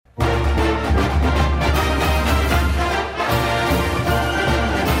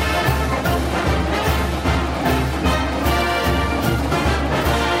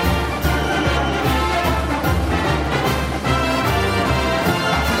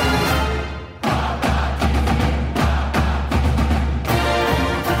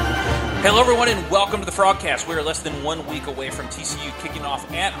Hello, everyone, and welcome to the FrogCast. We are less than 1 week away from TCU kicking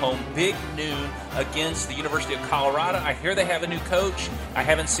off at home, big noon, against the University of Colorado. I hear they have a new coach. I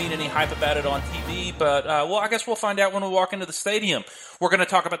haven't seen any hype about it on TV, but, I guess we'll find out when we walk into the stadium. We're going to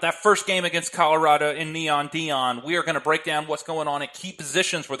talk about that first game against Colorado in Neon Dion. We are going to break down what's going on at key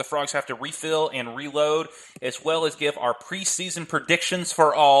positions where the Frogs have to refill and reload, as well as give our preseason predictions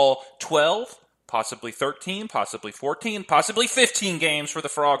for all 12, possibly 13, possibly 14, possibly 15 games for the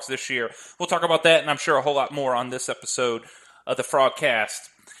Frogs this year. We'll talk about that, and I'm sure a whole lot more on this episode of the FrogCast.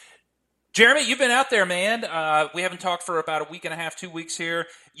 Jeremy, you've been out there, man. We haven't talked for about a week and a half, 2 weeks here.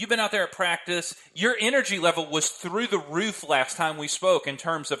 You've been out there at practice. Your energy level was through the roof last time we spoke in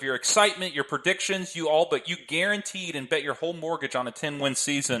terms of your excitement, your predictions, you guaranteed and bet your whole mortgage on a 10-win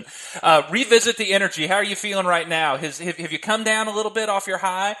season. Revisit the energy. How are you feeling right now? Have you come down a little bit off your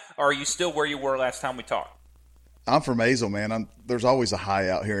high, or are you still where you were last time we talked? I'm from Azle, man. There's always a high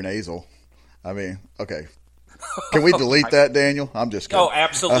out here in Azle. I mean, okay. Can we delete that, Daniel? I'm just kidding. Oh,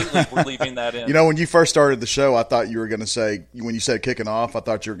 absolutely. We're leaving that in. You know, when you first started the show, I thought you were going to say, when you said kicking off, I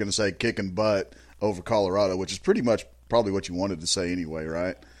thought you were going to say kicking butt over Colorado, which is pretty much probably what you wanted to say anyway,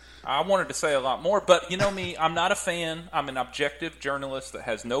 right? I wanted to say a lot more, but you know me, I'm not a fan. I'm an objective journalist that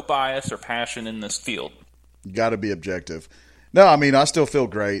has no bias or passion in this field. You got to be objective. No, I mean, I still feel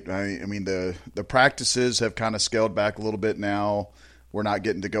great. I mean, the practices have kind of scaled back a little bit now. We're not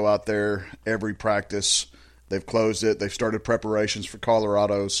getting to go out there every practice. They've closed it. They've started preparations for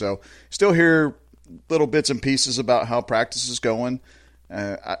Colorado. So still hear little bits and pieces about how practice is going.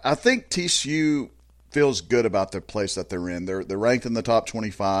 I think TCU feels good about the place that they're in. They're ranked in the top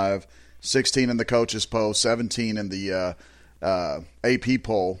 25, 16 in the coaches poll, 17 in the AP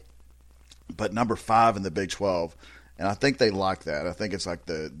poll, but number 5 in the Big 12. And I think they like that. I think it's like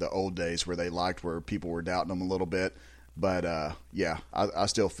the old days where they liked where people were doubting them a little bit. But, I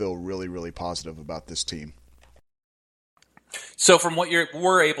still feel really, really positive about this team. So from what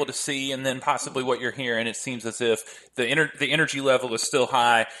we're able to see and then possibly what you're hearing, it seems as if the energy level is still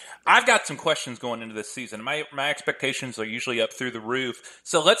high. I've got some questions going into this season. My expectations are usually up through the roof.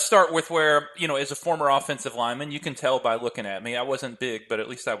 So let's start with where, as a former offensive lineman, you can tell by looking at me. I wasn't big, but at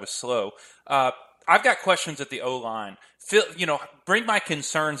least I was slow. I've got questions at the O-line. Bring my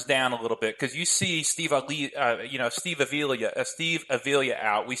concerns down a little bit because you see Steve Avila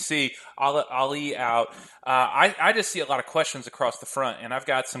out. We see Ali out. I just see a lot of questions across the front, and I've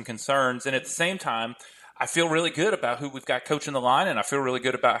got some concerns. And at the same time, I feel really good about who we've got coaching the line, and I feel really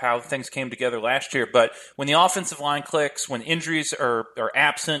good about how things came together last year. But when the offensive line clicks, when injuries are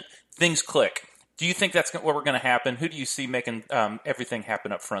absent, things click. Do you think that's what we're going to happen? Who do you see making everything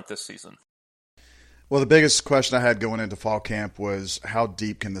happen up front this season? Well, the biggest question I had going into fall camp was how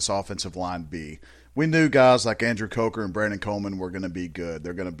deep can this offensive line be? We knew guys like Andrew Coker and Brandon Coleman were going to be good.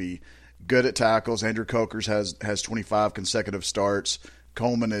 They're going to be good at tackles. Andrew Coker has 25 consecutive starts.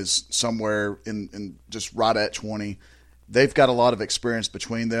 Coleman is somewhere in just right at 20. They've got a lot of experience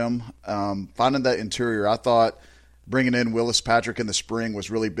between them. Finding that interior, I thought bringing in Willis Patrick in the spring was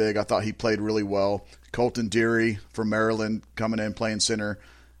really big. I thought he played really well. Colton Deary from Maryland coming in playing center.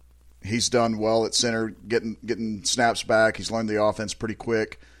 He's done well at center, getting snaps back. He's learned the offense pretty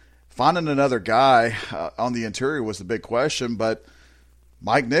quick. Finding another guy on the interior was the big question, but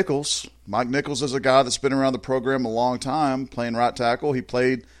Mike Nichols is a guy that's been around the program a long time, playing right tackle. He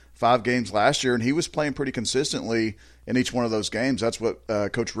played 5 games last year, and he was playing pretty consistently in each one of those games. That's what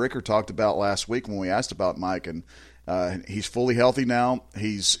Coach Ricker talked about last week when we asked about Mike, and he's fully healthy now.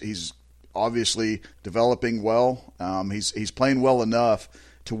 He's obviously developing well. He's playing well enough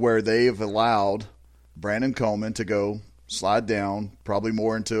to where they've allowed Brandon Coleman to slide down, probably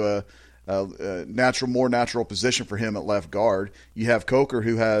more into a more natural position for him at left guard. You have Coker,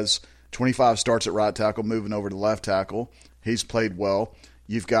 who has 25 starts at right tackle, moving over to left tackle. He's played well.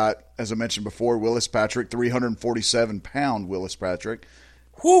 You've got, as I mentioned before, Willis Patrick, 347-pound Willis Patrick.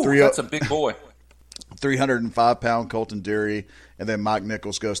 Whew, that's a big boy. 305-pound Colton Deary, and then Mike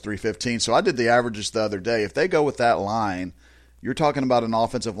Nichols goes 315. So I did the averages the other day. If they go with that line, you're talking about an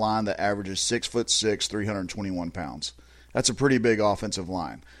offensive line that averages 6'6", 321 pounds. That's a pretty big offensive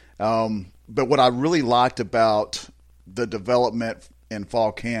line. But what I really liked about the development in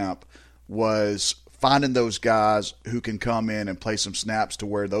fall camp was finding those guys who can come in and play some snaps to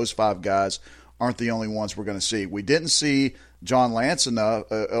where those 5 guys aren't the only ones we're going to see. We didn't see John Lance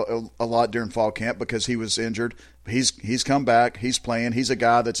a lot during fall camp because he was injured. He's come back. He's playing. He's a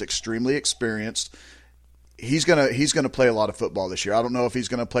guy that's extremely experienced. He's gonna play a lot of football this year. I don't know if he's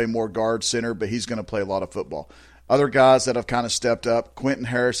gonna play more guard center, but he's gonna play a lot of football. other guys that have kind of stepped up. Quentin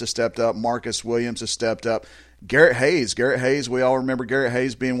Harris has stepped up. Marcus Williams has stepped up. Garrett Hayes, we all remember Garrett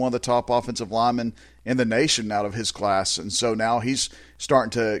Hayes being one of the top offensive linemen in the nation out of his class. And so now he's starting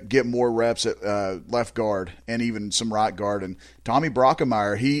to get more reps at left guard and even some right guard. And Tommy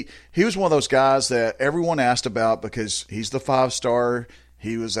Brockemeyer, he was one of those guys that everyone asked about because he's the 5-star.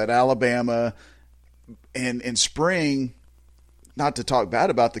 He was at Alabama. And in spring, not to talk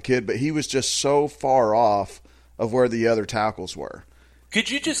bad about the kid, but he was just so far off of where the other tackles were. Could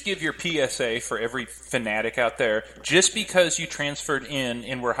you just give your PSA for every fanatic out there? Just because you transferred in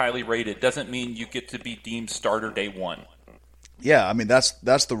and were highly rated doesn't mean you get to be deemed starter day one. Yeah, I mean that's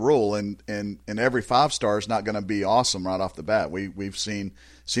the rule, and every 5-star is not going to be awesome right off the bat. We've seen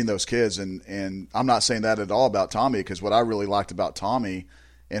those kids, and I'm not saying that at all about Tommy, because what I really liked about Tommy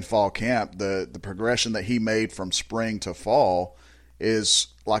in fall camp, the progression that he made from spring to fall is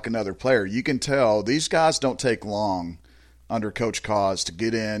like another player. You can tell these guys don't take long under Coach Cause to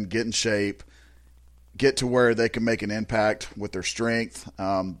get in shape, get to where they can make an impact with their strength.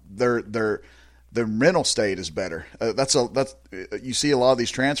 Their mental state is better. That's you see a lot of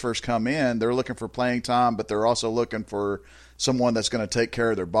these transfers come in. They're looking for playing time, but they're also looking for someone that's going to take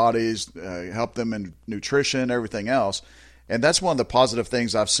care of their bodies, help them in nutrition, everything else. And that's one of the positive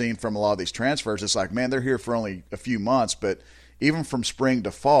things I've seen from a lot of these transfers. It's like, man, they're here for only a few months, but even from spring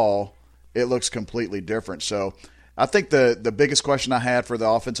to fall, it looks completely different. So I think the biggest question I had for the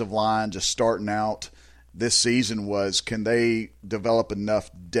offensive line just starting out this season was, can they develop enough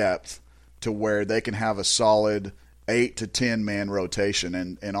depth to where they can have a solid 8 to 10 man rotation?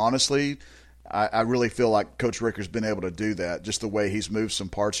 And honestly, I really feel like Coach Ricker's been able to do that, just the way he's moved some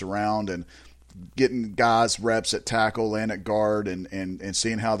parts around and getting guys reps at tackle and at guard and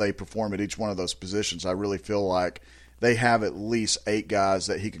seeing how they perform at each one of those positions. I really feel like they have at least 8 guys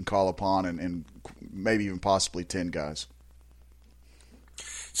that he can call upon and maybe even possibly 10 guys.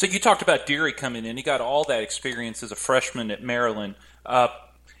 So you talked about Deary coming in. He got all that experience as a freshman at Maryland.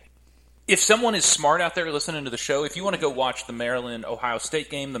 If someone is smart out there listening to the show, if you want to go watch the Maryland-Ohio State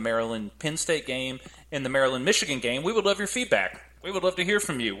game, the Maryland-Penn State game, and the Maryland-Michigan game, we would love your feedback. We would love to hear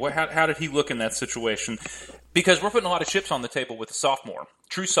from you. How did he look in that situation? Because we're putting a lot of chips on the table with a sophomore,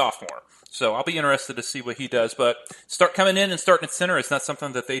 true sophomore. So I'll be interested to see what he does. But start coming in and starting at center is not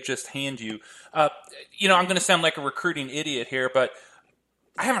something that they just hand you. I'm going to sound like a recruiting idiot here, but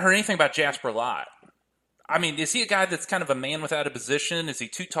I haven't heard anything about Jasper Lott. I mean, is he a guy that's kind of a man without a position? Is he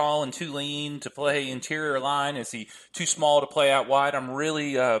too tall and too lean to play interior line? Is he too small to play out wide? I'm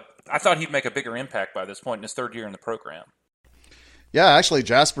really I thought he'd make a bigger impact by this point in his third year in the program. Yeah, actually,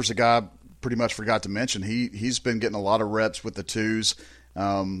 Jasper's a guy I pretty much forgot to mention. He's been getting a lot of reps with the twos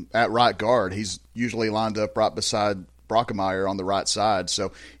at right guard. He's usually lined up right beside Brockemeyer on the right side.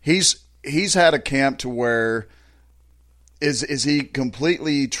 So he's had a camp to where is he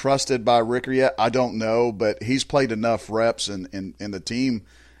completely trusted by Ricker yet? I don't know, but he's played enough reps in the team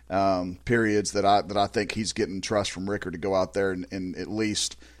periods that I think he's getting trust from Ricker to go out there and at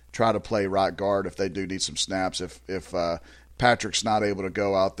least try to play right guard if they do need some snaps. If Patrick's not able to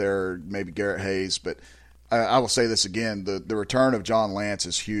go out there, maybe Garrett Hayes. But I will say this again, the return of John Lance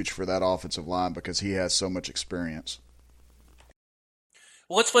is huge for that offensive line because he has so much experience.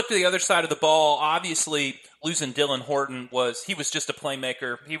 Well, let's flip to the other side of the ball. Obviously, losing Dylan Horton was just a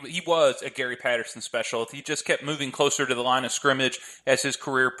playmaker. He was a Gary Patterson special. He just kept moving closer to the line of scrimmage as his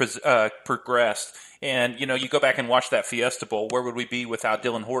career progressed. And, you go back and watch that Fiesta Bowl. Where would we be without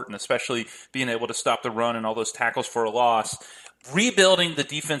Dylan Horton, especially being able to stop the run and all those tackles for a loss? Rebuilding the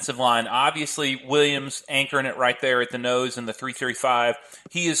defensive line, obviously Williams anchoring it right there at the nose in the 3-3-5.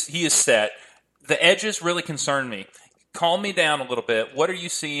 He is set. The edges really concern me. Calm me down a little bit. What are you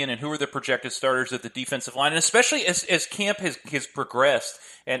seeing, and who are the projected starters at the defensive line? And especially as camp has progressed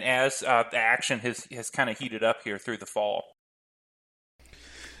and as the action has kind of heated up here through the fall.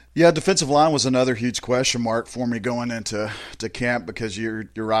 Yeah, defensive line was another huge question mark for me going into camp because you're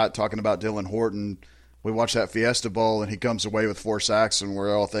right, talking about Dylan Horton. We watched that Fiesta Bowl, and he comes away with 4 sacks, and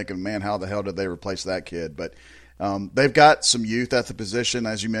we're all thinking, man, how the hell did they replace that kid? But they've got some youth at the position.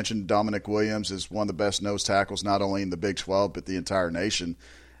 As you mentioned, Dominic Williams is one of the best nose tackles, not only in the Big 12, but the entire nation.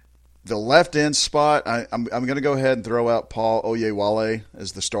 The left end spot, I'm going to go ahead and throw out Paul Oyewale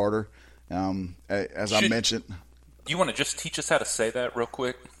as the starter. I mentioned. You want to just teach us how to say that real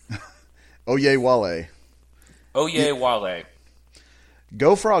quick? Oyewale. Oyewale.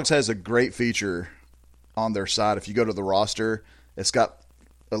 Go Frogs has a great feature on their side. If you go to the roster, it's got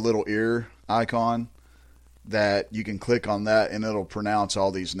a little ear icon that you can click on that and it'll pronounce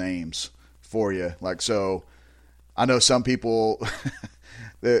all these names for you. Like, so I know some people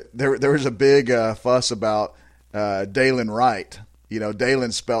there was a big fuss about Dalen Wright.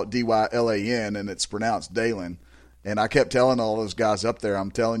 Dalen spelled Dylan, and it's pronounced Dalen. And I kept telling all those guys up there,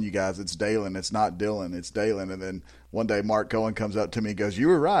 I'm telling you guys, it's Dalen. It's not Dylan. It's Dalen. And then one day Mark Cohen comes up to me and goes, you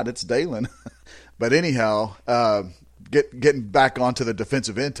were right. It's Dalen. But anyhow, getting back onto the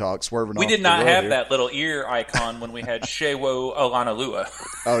defensive end talk, swerving we off did not the road have here. that little ear icon when we had Shewo Olanalua.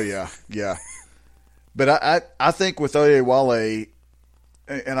 Oh, yeah. But I think with Oyewale,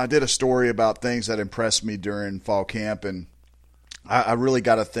 and I did a story about things that impressed me during fall camp, and I really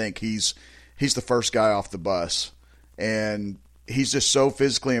got to think he's the first guy off the bus. And he's just so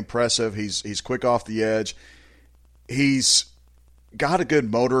physically impressive. He's quick off the edge. He's got a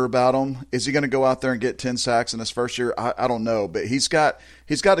good motor about him. Is he going to go out there and get 10 sacks in his first year? I don't know, but he's got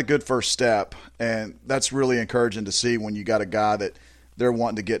a good first step, and that's really encouraging to see when you got a guy that they're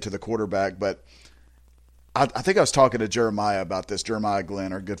wanting to get to the quarterback. But I think I was talking to Jeremiah about this, Jeremiah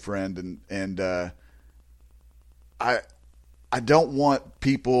Glenn, our good friend, and I don't want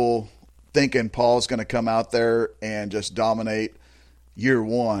people thinking Paul's going to come out there and just dominate year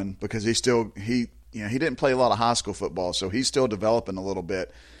one, because he didn't play a lot of high school football, so he's still developing a little bit.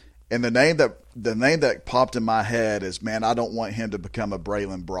 And the name that popped in my head is, man, I don't want him to become a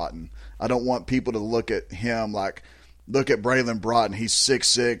Braylon Broughton. I don't want people to look at him like, look at Braylon Broughton. He's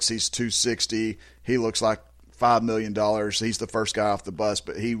 6'6", he's 260, he looks like $5 million. He's the first guy off the bus,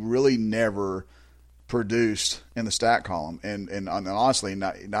 but he really never produced in the stat column, and honestly,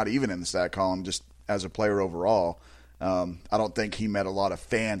 not even in the stat column, just as a player overall. I don't think he met a lot of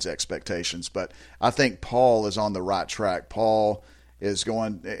fans' expectations, but I think Paul is on the right track. Paul is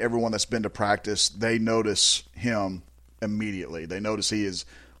going. Everyone that's been to practice, they notice him immediately. They notice he is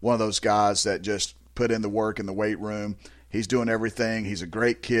one of those guys that just put in the work in the weight room. He's doing everything. He's a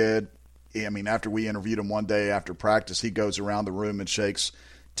great kid. I mean, after we interviewed him one day after practice, he goes around the room and shakes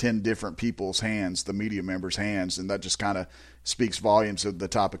 10 different people's hands, the media members' hands, and that just kind of speaks volumes of the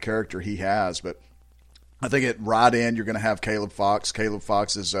type of character he has. But I think at right end, you're going to have Caleb Fox. Caleb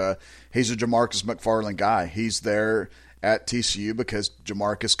Fox is he's a Jamarcus McFarland guy. He's there at TCU because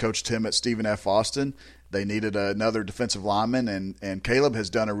Jamarcus coached him at Stephen F. Austin. They needed another defensive lineman, and Caleb has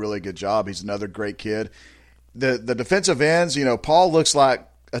done a really good job. He's another great kid. The defensive ends, Paul looks like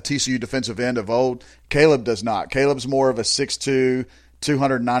a TCU defensive end of old. Caleb does not. Caleb's more of a 6'2",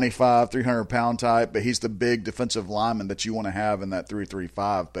 295, 300-pound type, but he's the big defensive lineman that you want to have in that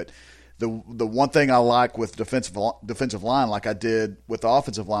 3-3-5. But the one thing I like with defensive line, like I did with the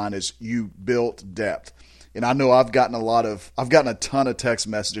offensive line, is you built depth. And I know I've gotten a ton of text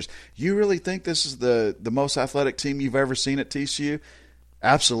messages. You really think this is the most athletic team you've ever seen at TCU?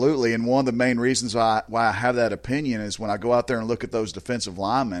 Absolutely. And one of the main reasons why I have that opinion is when I go out there and look at those defensive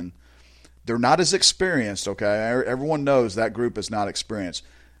linemen, they're not as experienced, okay? Everyone knows that group is not experienced.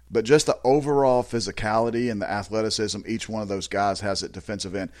 But just the overall physicality and the athleticism each one of those guys has at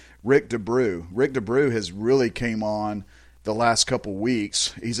defensive end. Rick DeBrew has really came on the last couple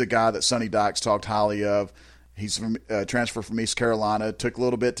weeks. He's a guy that Sonny Dykes talked highly of. He's from, transferred from East Carolina. Took a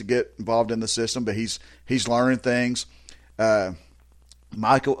little bit to get involved in the system, but he's learning things.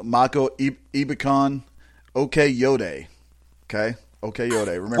 Michael Ibikon Okeyode, okay? Okeyode.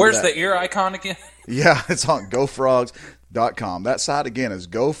 Remember Where's that? the ear icon again? Yeah, it's on GoFrogs.com. That site, again, is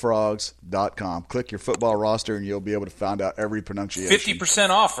GoFrogs.com. Click your football roster, and you'll be able to find out every pronunciation. 50%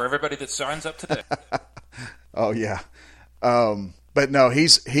 off for everybody that signs up today. Oh, yeah. But no,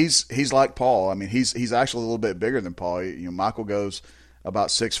 he's like Paul. I mean, he's actually a little bit bigger than Paul. Michael goes about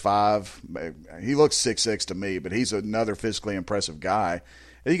 6'5". He looks 6'6" to me, but he's another physically impressive guy.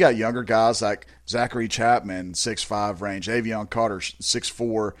 And you got younger guys like Zachary Chapman, 6'5" range. Avion Carter,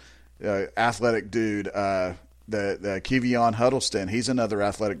 6'4", athletic dude. The Kevion Huddleston, he's another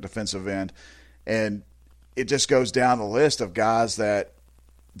athletic defensive end. And it just goes down the list of guys that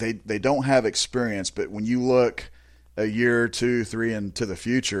they don't have experience, but when you look a year, 2, 3 into the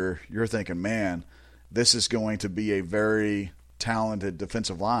future, you're thinking, man, this is going to be a very talented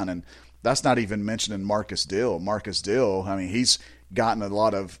defensive line. And that's not even mentioning Marcus Dill. Marcus Dill, I mean, he's gotten a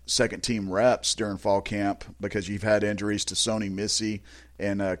lot of second-team reps during fall camp because you've had injuries to Sony Missy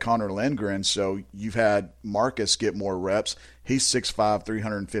and Connor Lindgren, so you've had Marcus get more reps. He's 6'5",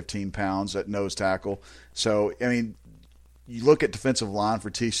 315 pounds at nose tackle. So, I mean, you look at defensive line for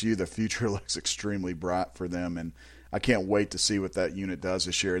TCU, the future looks extremely bright for them, and I can't wait to see what that unit does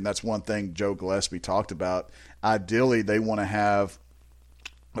this year. And that's one thing Joe Gillespie talked about. Ideally, they want to have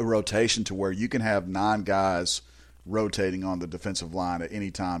a rotation to where you can have 9 guys rotating on the defensive line at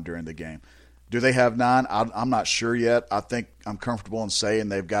any time during the game. Do they have 9? I'm not sure yet. I think I'm comfortable in saying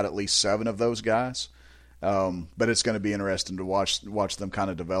they've got at least 7 of those guys. But it's going to be interesting to watch them kind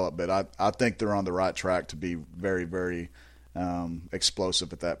of develop. But I think they're on the right track to be very, very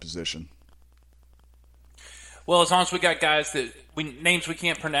explosive at that position. Well, as long as we got guys names we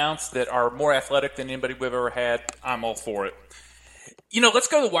can't pronounce that are more athletic than anybody we've ever had, I'm all for it. Let's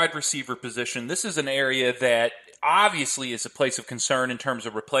go to the wide receiver position. This is an area that obviously is a place of concern in terms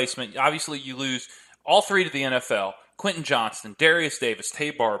of replacement. Obviously, you lose all three to the NFL. Quentin Johnston, Darius Davis, Tay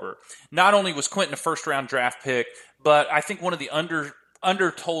Barber. Not only was Quentin a first-round draft pick, but I think one of the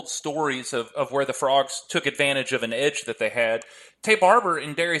undertold stories of where the Frogs took advantage of an edge that they had. Tay Barber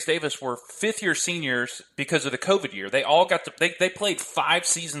and Darius Davis were fifth-year seniors because of the COVID year. They all they played 5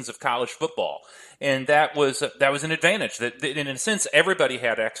 seasons of college football, and that was an advantage that in a sense everybody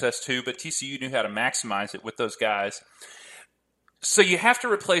had access to, but TCU knew how to maximize it with those guys. So you have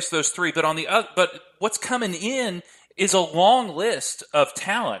to replace those three, but what's coming in is a long list of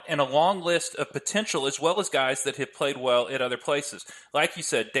talent and a long list of potential, as well as guys that have played well at other places. Like you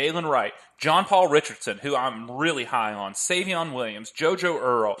said, Dalen Wright, John Paul Richardson, who I'm really high on, Savion Williams, JoJo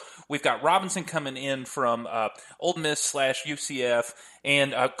Earl. We've got Robinson coming in from Ole Miss / UCF,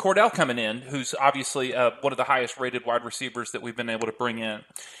 and Cordell coming in, who's obviously one of the highest rated wide receivers that we've been able to bring in.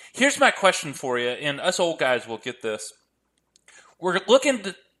 Here's my question for you, and us old guys will get this.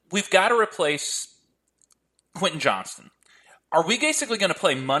 We've got to replace Quentin Johnston. Are we basically going to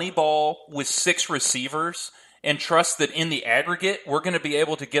play money ball with 6 receivers and trust that in the aggregate we're going to be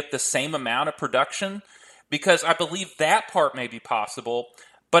able to get the same amount of production? Because I believe that part may be possible,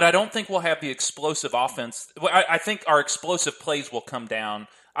 but I don't think we'll have the explosive offense. I think our explosive plays will come down.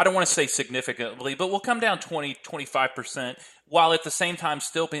 I don't want to say significantly, but we'll come down 20, 25%, while at the same time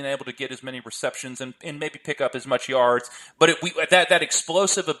still being able to get as many receptions and maybe pick up as much yards. But that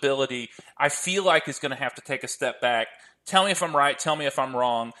explosive ability, I feel like, is going to have to take a step back. Tell me if I'm right. Tell me if I'm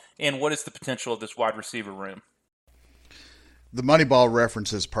wrong. And what is the potential of this wide receiver room? The Moneyball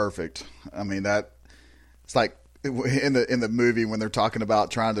reference is perfect. I mean, it's like in the movie when they're talking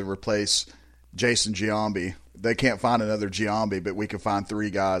about trying to replace Jason Giambi. They can't find another Giambi, but we can find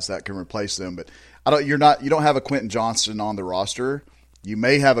 3 guys that can replace them. But you don't have a Quentin Johnston on the roster. You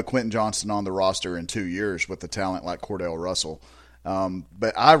may have a Quentin Johnston on the roster in 2 years with a talent like Cordell Russell.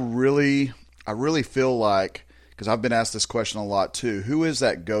 But I really feel like, because I've been asked this question a lot too, who is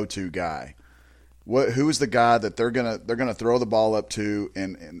that go-to guy? Who is the guy that they're gonna throw the ball up to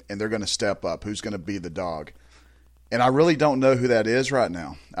and they're gonna step up? Who's gonna be the dog? And I really don't know who that is right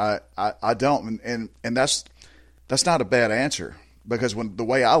now. I don't, and that's not a bad answer, because the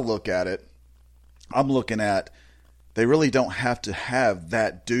way I look at it, I'm looking at they really don't have to have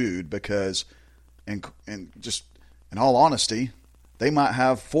that dude, because in all honesty, they might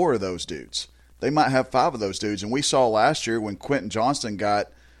have 4 of those dudes. They might have 5 of those dudes. And we saw last year when Quentin Johnston got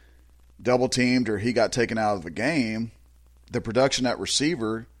double teamed or he got taken out of the game, the production at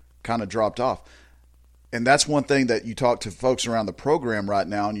receiver kind of dropped off. And that's one thing that you talk to folks around the program right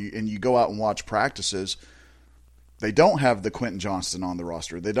now, and you go out and watch practices. They don't have the Quentin Johnston on the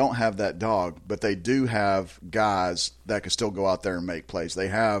roster. They don't have that dog, but they do have guys that can still go out there and make plays. They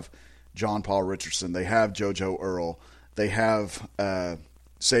have John Paul Richardson. They have JoJo Earl. They have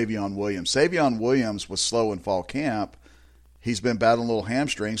Savion Williams. Savion Williams was slow in fall camp. He's been battling a little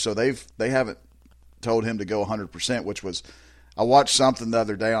hamstring, so they haven't told him to go 100%, which was – I watched something the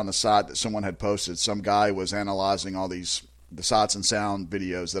other day on the site that someone had posted. Some guy was analyzing all the sights and sound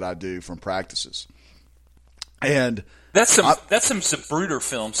videos that I do from practices. And that's some Zapruder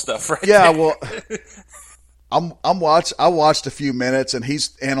film stuff, right? Yeah, there. well, I watched a few minutes, and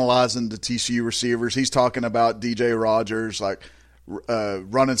he's analyzing the TCU receivers. He's talking about DJ Rogers, like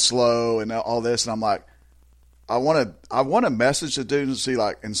running slow and all this, and I'm like, I want to message the dude and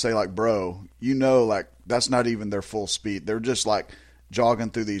say, bro, like that's not even their full speed. They're just like jogging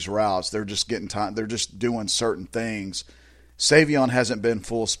through these routes. They're just getting time. They're just doing certain things. Savion hasn't been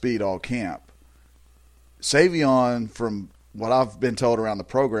full speed all camp. Savion, from what I've been told around the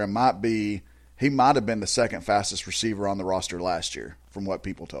program, might have been the second fastest receiver on the roster last year, from what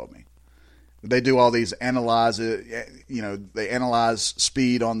people told me. They do all these they analyze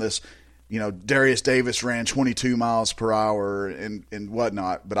speed on this. Darius Davis ran 22 miles per hour and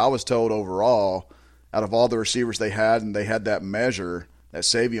whatnot. But I was told overall, out of all the receivers they had, and they had that measure, that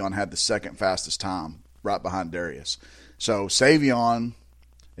Savion had the second fastest time, right behind Darius. So Savion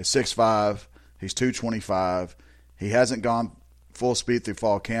is 6'5". He's 225. He hasn't gone full speed through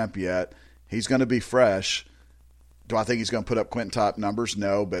fall camp yet. He's going to be fresh. Do I think he's going to put up Quentin-type numbers?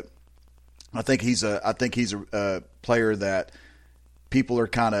 No, but I think he's a player that people are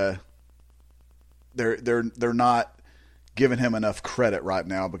kind of they're not giving him enough credit right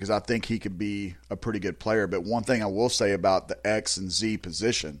now because I think he could be a pretty good player. But one thing I will say about the X and Z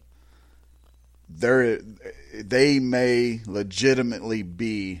position, they may legitimately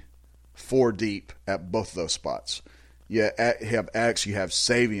be 4 deep at both of those spots. You have X, you have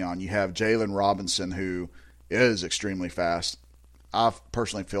Savion, you have Jalen Robinson, who is extremely fast. I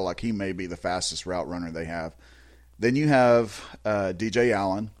personally feel like he may be the fastest route runner they have. Then you have DJ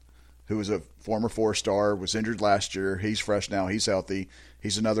Allen, who was a former 4-star, was injured last year. He's fresh now. He's healthy.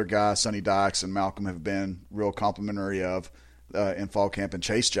 He's another guy Sonny Dykes and Malcolm have been real complimentary of in fall camp. And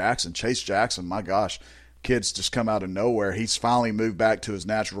Chase Jackson, my gosh, kid's just come out of nowhere. He's finally moved back to his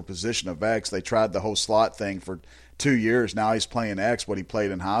natural position of X. They tried the whole slot thing for 2 years. Now he's playing X, what he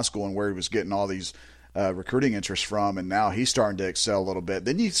played in high school and where he was getting all these recruiting interest from, and now he's starting to excel a little bit.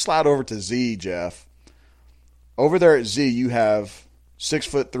 Then you slide over to Z, Jeff. Over there at Z, you have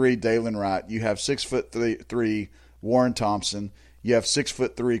 6'3" Dalen Wright. You have 6'3" Warren Thompson. You have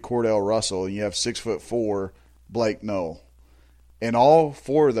 6'3" Cordell Russell, and you have 6'4" Blake Knoll. And all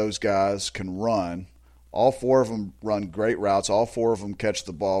 4 of those guys can run. All 4 of them run great routes. All 4 of them catch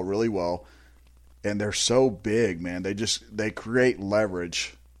the ball really well. And they're so big, man. They create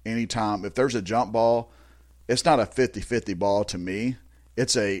leverage anytime. If there's a jump ball, it's not a 50-50 ball to me.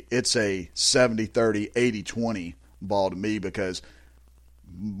 It's a 70-30, 80-20 ball to me because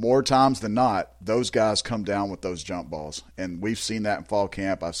more times than not, those guys come down with those jump balls. And we've seen that in fall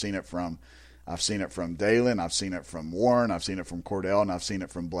camp. I've seen it from Dalen, I've seen it from Warren, I've seen it from Cordell, and I've seen it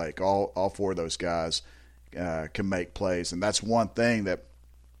from Blake. All 4 of those guys can make plays. And that's one thing that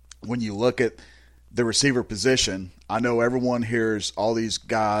when you look at the receiver position, I know everyone hears all these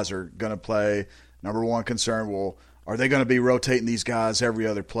guys are going to play. Number one concern, well, are they going to be rotating these guys every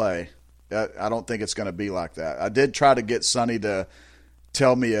other play? I don't think it's going to be like that. I did try to get Sonny to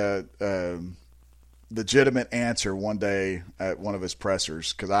tell me a legitimate answer one day at one of his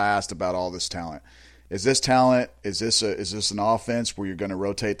pressers because I asked about all this talent. Is this talent? Is this an offense where you're going to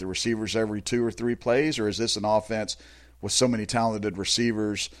rotate the receivers every 2 or 3 plays, or is this an offense with so many talented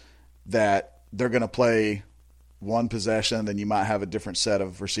receivers that they're going to play one possession, then you might have a different set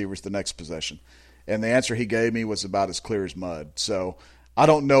of receivers the next possession? And the answer he gave me was about as clear as mud. So I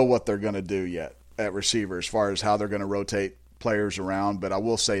don't know what they're going to do yet at receiver as far as how they're going to rotate players around, but I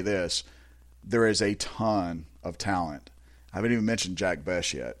will say this. There is a ton of talent. I haven't even mentioned Jack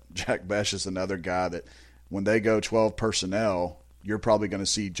Besh yet. Jack Besh is another guy that when they go 12 personnel, you're probably going to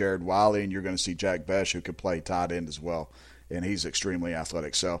see Jared Wiley and you're going to see Jack Besh, who could play tight end as well, and he's extremely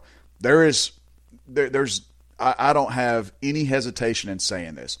athletic. So there's I don't have any hesitation in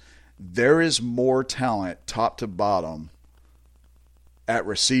saying this. There is more talent top to bottom at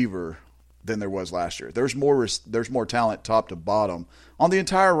receiver than there was last year. There's more talent top to bottom on the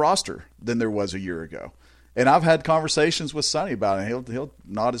entire roster than there was a year ago. And I've had conversations with Sonny about it. And he'll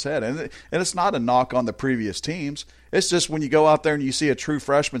nod his head. And it's not a knock on the previous teams. It's just when you go out there and you see a true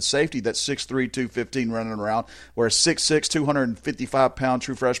freshman safety that's 6'3", 215 running around, or a 6'6", 255-pound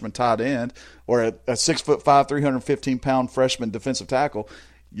true freshman tight end, or a 6'5", 315-pound freshman defensive tackle,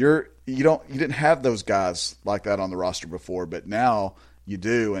 you didn't have those guys like that on the roster before, but now you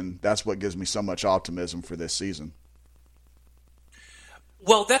do, and that's what gives me so much optimism for this season.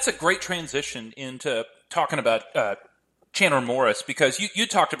 Well, that's a great transition into talking about Chandler Morris, because you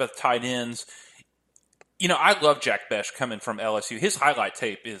talked about the tight ends. You know, I love Jack Besh coming from LSU. His highlight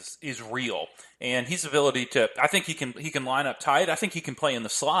tape is real, and his ability to, I think he can line up tight. I think he can play in the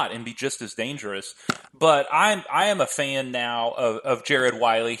slot and be just as dangerous. But I am a fan now of Jared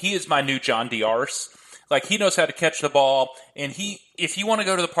Wiley. He is my new John Diarse. Like, he knows how to catch the ball, and if you want to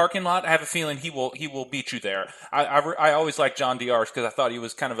go to the parking lot, I have a feeling he will beat you there. I always liked John Diarse because I thought he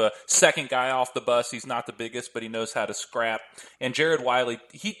was kind of a second guy off the bus. He's not the biggest, but he knows how to scrap. And Jared Wiley,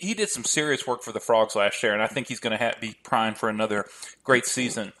 he did some serious work for the Frogs last year, and I think he's going to be primed for another great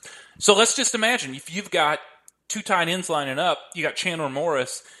season. So let's just imagine, if you've got 2 tight ends lining up, you got Chandler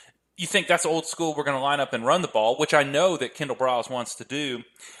Morris, you think that's old school, we're going to line up and run the ball, which I know that Kendall Browse wants to do.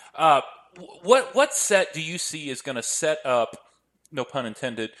 What set do you see is going to set up, no pun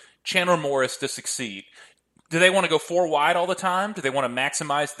intended, Chandler Morris to succeed? Do they want to go 4 wide all the time? Do they want to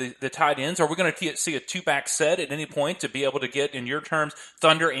maximize the tight ends? Are we going to see a 2-back set at any point to be able to get, in your terms,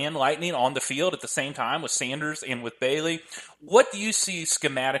 thunder and lightning on the field at the same time with Sanders and with Bailey? What do you see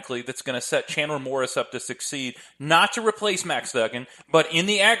schematically that's going to set Chandler Morris up to succeed, not to replace Max Duggan, but in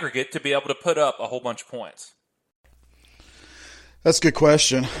the aggregate to be able to put up a whole bunch of points? That's a good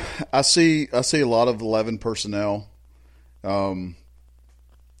question. I see a lot of 11 personnel. I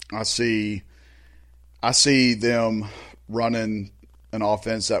see them running an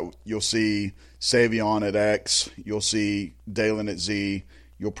offense that you'll see Savion at X, you'll see Dalen at Z,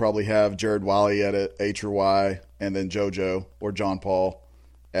 you'll probably have Jared Wiley at H or Y, and then JoJo or John Paul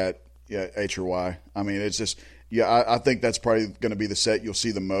at H or Y. I mean, it's just I think that's probably going to be the set you'll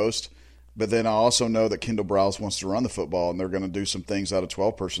see the most. But then I also know that Kendall Browse wants to run the football, and they're going to do some things out of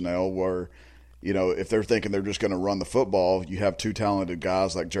 12 personnel where, if they're thinking they're just going to run the football, you have two talented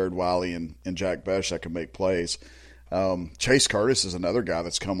guys like Jared Wiley and Jack Besh that can make plays. Chase Curtis is another guy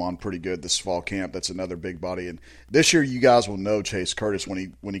that's come on pretty good this fall camp. That's another big body. And this year you guys will know Chase Curtis.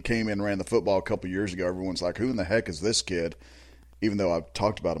 When he came in and ran the football a couple years ago, everyone's like, who in the heck is this kid? Even though I've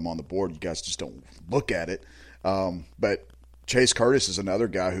talked about him on the board, you guys just don't look at it. But Chase Curtis is another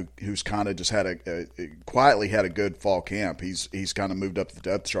guy who's kind of just had quietly had a good fall camp. He's kind of moved up the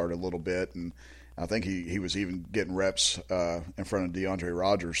depth chart a little bit, and I think he was even getting reps in front of DeAndre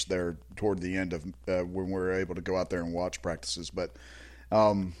Rogers there toward the end of when we were able to go out there and watch practices. But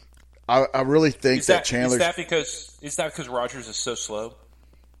I really think that Chandler is that because Rogers is so slow?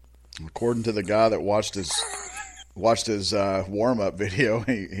 According to the guy that watched his warm up video,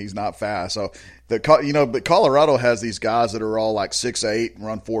 he's not fast. So but Colorado has these guys that are all like 6'8" and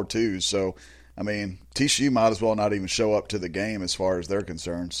run 4.2s. So I mean, TCU might as well not even show up to the game as far as they're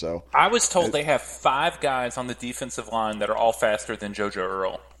concerned. So I was told they have 5 guys on the defensive line that are all faster than JoJo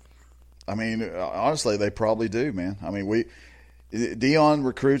Earl. I mean, honestly, they probably do, man. I mean, Dion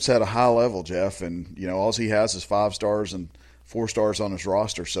recruits at a high level, Jeff, and all he has is 5 stars and 4 stars on his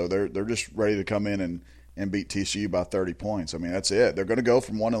roster. So they're just ready to come in and beat TCU by 30 points. I mean, that's it. They're going to go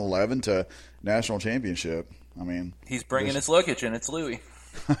from 1-11 to national championship. I mean, he's bringing his luggage, and it's Louis.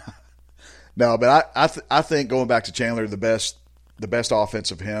 No, but I think going back to Chandler, the best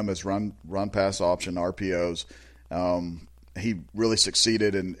offense of him is run pass option RPOs. He really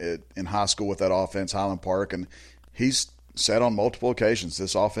succeeded in high school with that offense, Highland Park, and he's said on multiple occasions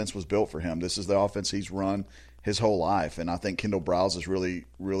this offense was built for him. This is the offense he's run his whole life, and I think Kendall Browse is really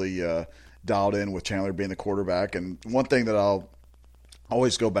dialed in with Chandler being the quarterback. And one thing that I'll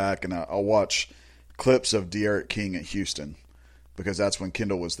always go back and I'll watch clips of De'Aaron King at Houston, because that's when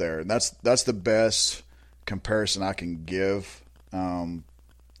Kendall was there. And that's the best comparison I can give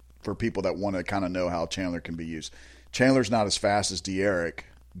for people that want to kind of know how Chandler can be used. Chandler's not as fast as De'Aaron,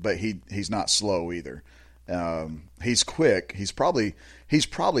 but he's not slow either. He's quick. He's probably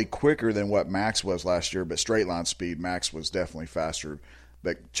quicker than what Max was last year, but straight line speed, Max was definitely faster.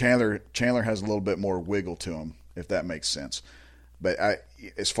 But Chandler has a little bit more wiggle to him, if that makes sense. But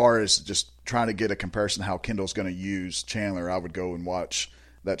as far as just trying to get a comparison how Kendall's going to use Chandler, I would go and watch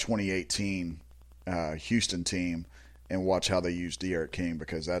that 2018 Houston team and watch how they use De'Aaron King,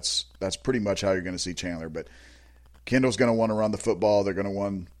 because that's pretty much how you're going to see Chandler. But Kendall's going to want to run the football. They're going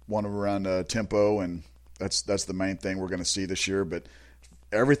to want to run tempo, and that's the main thing we're going to see this year. But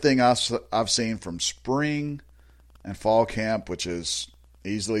everything I've seen from spring and fall camp, which is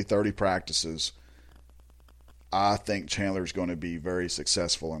easily 30 practices, I think Chandler's going to be very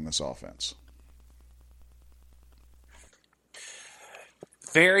successful in this offense.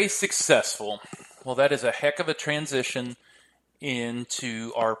 Very successful. Well, that is a heck of a transition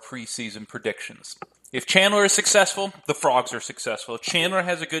into our preseason predictions. If Chandler is successful, the Frogs are successful. If Chandler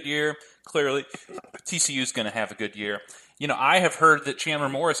has a good year, clearly TCU is going to have a good year. I have heard that Chandler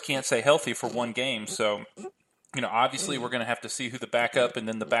Morris can't stay healthy for one game, so obviously we're going to have to see who the backup and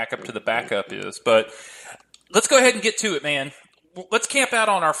then the backup to the backup is. But let's go ahead and get to it, man. Let's camp out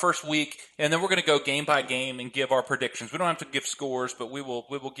on our first week, and then we're going to go game by game and give our predictions. We don't have to give scores, but we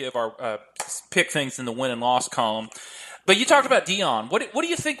will give our pick things in the win and loss column. But you talked about Dion. What do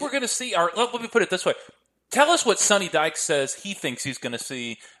you think we're going to see? Or let me put it this way. Tell us what Sonny Dykes says he thinks he's going to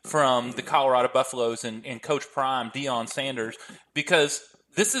see from the Colorado Buffaloes and Coach Prime, Deion Sanders, because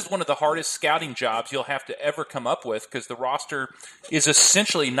this is one of the hardest scouting jobs you'll have to ever come up with, because the roster is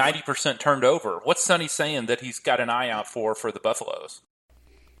essentially 90% turned over. What's Sonny saying that he's got an eye out for the Buffaloes?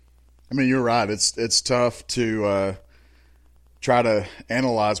 I mean, you're right. It's tough to try to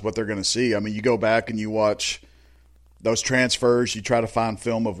analyze what they're going to see. I mean, you go back and you watch those transfers, you try to find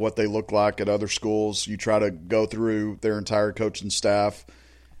film of what they look like at other schools. You try to go through their entire coaching staff.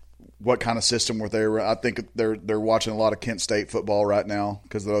 What kind of system were they? I think they're watching a lot of Kent State football right now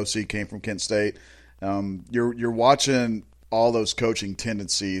because the OC came from Kent State. You're watching all those coaching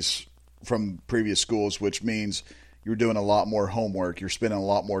tendencies from previous schools, which means you're doing a lot more homework. You're spending a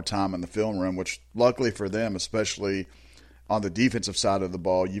lot more time in the film room, which luckily for them, especially on the defensive side of the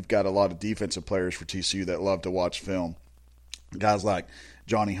ball, you've got a lot of defensive players for TCU that love to watch film. Guys like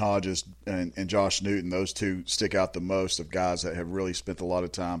Johnny Hodges and Josh Newton, those two stick out the most of guys that have really spent a lot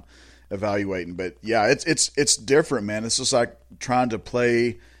of time evaluating. But yeah, it's different, man. It's just like trying to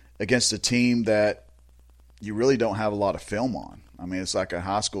play against a team that you really don't have a lot of film on. I mean, it's like a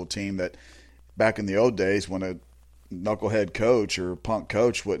high school team that back in the old days when a knucklehead coach or punk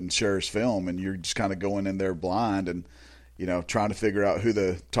coach wouldn't share his film, and you're just kind of going in there blind and, trying to figure out who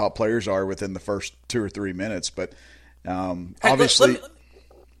the top players are within the first 2 or 3 minutes. But obviously,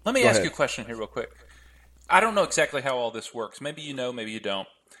 let me ask you a question here real quick. I don't know exactly how all this works. Maybe you know, maybe you don't.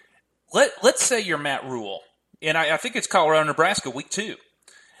 Let's say you're Matt Rule, and I think it's Colorado, Nebraska, week 2.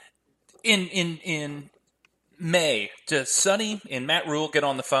 In May, does Sonny and Matt Rule get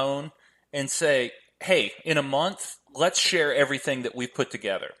on the phone and say, hey, in a month, let's share everything that we've put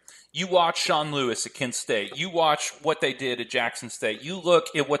together? You watch Sean Lewis at Kent State. You watch what they did at Jackson State. You look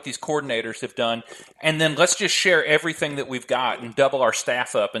at what these coordinators have done, and then let's just share everything that we've got and double our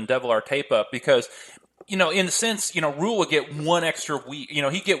staff up and double our tape up because – in a sense, Rule would get one extra week.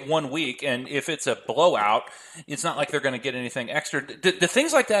 He'd get 1 week, and if it's a blowout, it's not like they're going to get anything extra. Do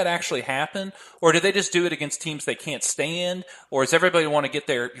things like that actually happen, or do they just do it against teams they can't stand, or does everybody want to get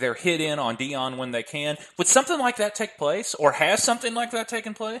their hit in on Deion when they can? Would something like that take place, or has something like that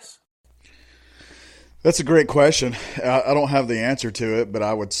taken place? That's a great question. I don't have the answer to it, but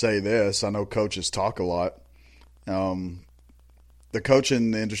I would say this. I know coaches talk a lot. The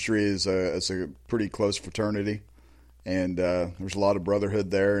coaching industry is a pretty close fraternity, and there's a lot of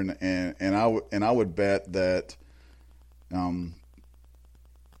brotherhood there. And I would bet that I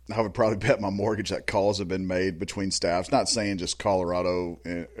would probably bet my mortgage that calls have been made between staffs. Not saying just Colorado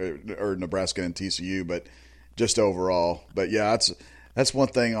or Nebraska and TCU, but just overall. But yeah, that's one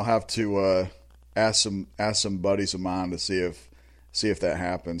thing I'll have to ask some buddies of mine to see if that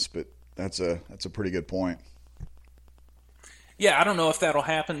happens. But that's a pretty good point. Yeah, I don't know if that'll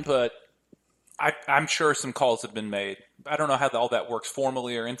happen, but I'm sure some calls have been made. I don't know how all that works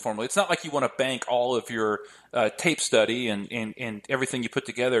formally or informally. It's not like you want to bank all of your tape study and everything you put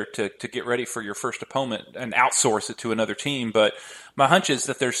together to get ready for your first opponent and outsource it to another team. But my hunch is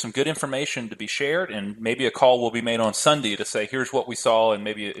that there's some good information to be shared, and maybe a call will be made on Sunday to say, here's what we saw, and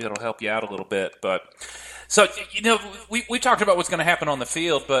maybe it'll help you out a little bit. But so, we talked about what's going to happen on the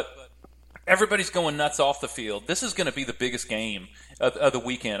field, but everybody's going nuts off the field. This is going to be the biggest game of the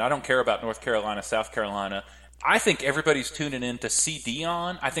weekend. I don't care about North Carolina, South Carolina. I think everybody's tuning in to see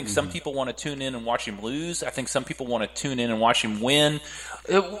Deion. I think some people want to tune in and watch him lose. I think some people want to tune in and watch him win.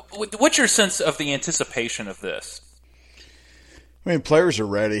 What's your sense of the anticipation of this? I mean, players are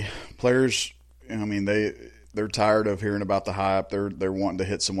ready. Players, they're tired of hearing about the hype. They're wanting to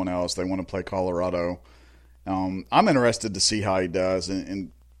hit someone else. They want to play Colorado. I'm interested to see how he does,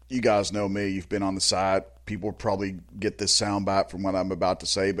 and you guys know me. You've been on the side. People will probably get this soundbite from what I'm about to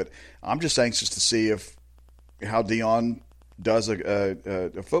say, but I'm just anxious to see how Deion does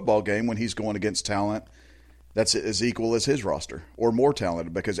a football game when he's going against talent that's as equal as his roster or more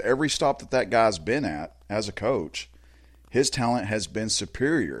talented, because every stop that guy's been at as a coach, his talent has been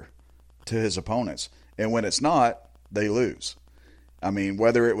superior to his opponents. And when it's not, they lose. I mean,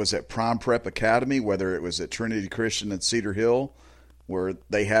 whether it was at Prime Prep Academy, whether it was at Trinity Christian at Cedar Hill, where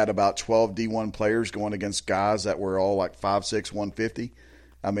they had about 12 D1 players going against guys that were all like 5'6", 150.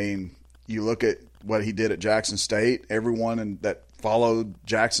 I mean, you look at what he did at Jackson State. Everyone that followed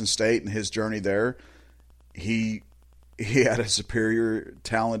Jackson State and his journey there, he had a superior,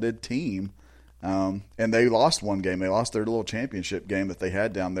 talented team. And they lost one game. They lost their little championship game that they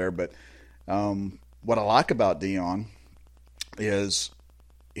had down there. But what I like about Deion is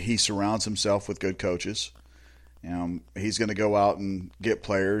he surrounds himself with good coaches. He's going to go out and get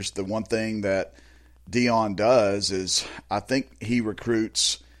players. The one thing that Deion does is I think he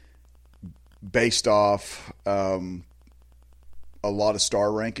recruits based off a lot of star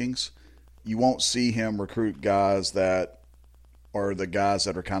rankings. You won't see him recruit guys that are the guys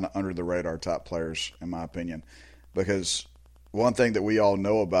that are kind of under the radar top players, in my opinion. Because one thing that we all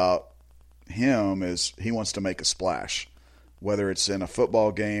know about him is he wants to make a splash, whether it's in a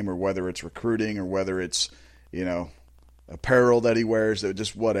football game or whether it's recruiting or whether it's apparel that he wears,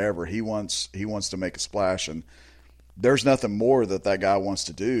 just whatever. He wants to make a splash, and there's nothing more that guy wants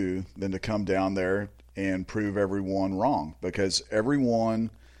to do than to come down there and prove everyone wrong, because everyone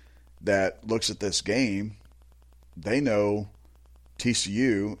that looks at this game, they know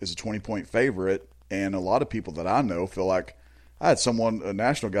TCU is a 20-point favorite, and a lot of people that I know feel like I had a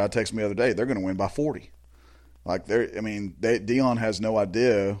national guy text me the other day, they're going to win by 40. Deion has no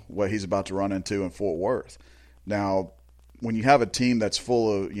idea what he's about to run into in Fort Worth. Now, when you have a team that's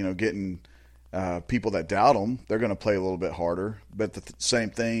full of, getting people that doubt them, they're going to play a little bit harder. But the same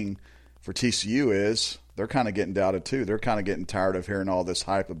thing for TCU is they're kind of getting doubted too. They're kind of getting tired of hearing all this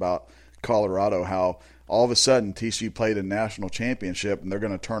hype about Colorado, how all of a sudden TCU played a national championship and they're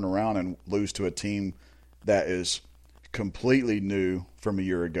going to turn around and lose to a team that is completely new from a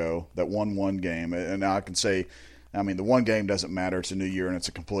year ago that won one game. And I can say, I mean, the one game doesn't matter. It's a new year and it's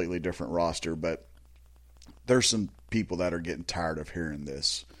a completely different roster. But there's some people that are getting tired of hearing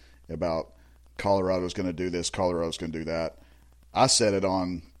this about Colorado's going to do this, Colorado's going to do that. I said it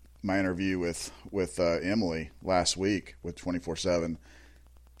on my interview with Emily last week with 24/7.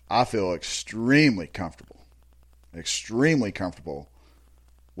 I feel extremely comfortable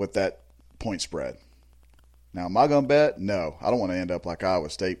with that point spread. Now, am I going to bet? No, I don't want to end up like Iowa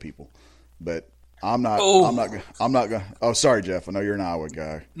State people, but I'm not. Oh. I'm not going. Oh, sorry, Jeff. I know you're an Iowa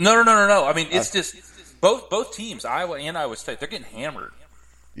guy. No. I mean, it's just both teams, Iowa and Iowa State, they're getting hammered.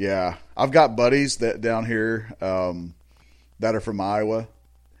 Yeah, I've got buddies that down here that are from Iowa,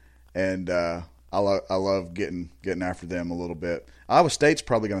 and I love getting after them a little bit. Iowa State's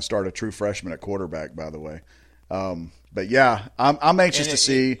probably going to start a true freshman at quarterback, by the way. But yeah, I'm anxious to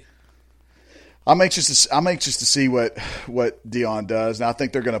see. I'm anxious to see what Deion does. Now I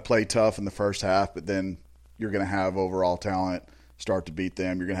think they're going to play tough in the first half, but then you're going to have overall talent start to beat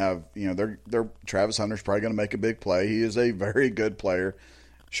them. You're going to have they're Travis Hunter's probably going to make a big play. He is a very good player.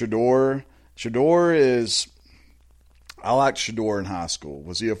 Shedeur is. I liked Shedeur in high school.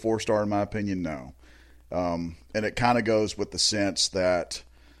 Was he a 4-star in my opinion? No. And it kind of goes with the sense that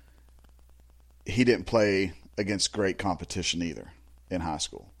he didn't play against great competition either in high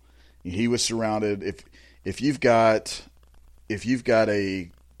school. He was surrounded. If you've got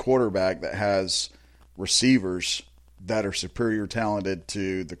a quarterback that has receivers that are superior talented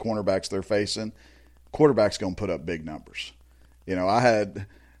to the cornerbacks they're facing, quarterback's going to put up big numbers. You know,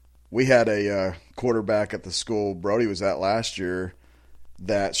 we had a quarterback at the school Brody was at last year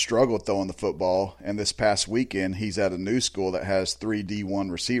that struggled throwing the football, and this past weekend he's at a new school that has 3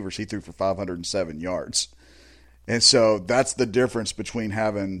 D1 receivers. He threw for 507 yards. And so that's the difference between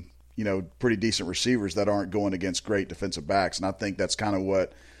having, pretty decent receivers that aren't going against great defensive backs. And I think that's kind of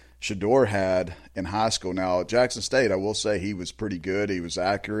what Shedeur had in high school. Now, at Jackson State, I will say he was pretty good. He was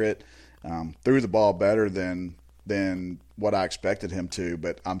accurate, threw the ball better than what I expected him to.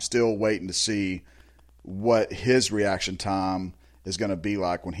 But I'm still waiting to see what his reaction time is going to be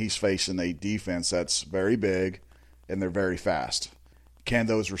like when he's facing a defense that's very big and they're very fast. Can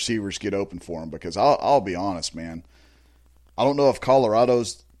those receivers get open for him? Because I'll be honest, man, I don't know if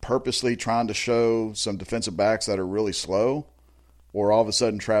Colorado's purposely trying to show some defensive backs that are really slow, or all of a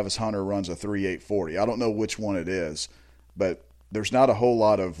sudden Travis Hunter runs a 3.8 40. I don't know which one it is, but there's not a whole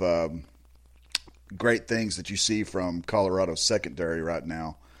lot of great things that you see from Colorado's secondary right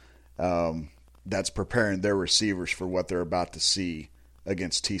now that's preparing their receivers for what they're about to see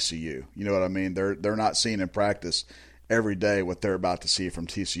against TCU. You know what I mean? They're not seeing in practice every day what they're about to see from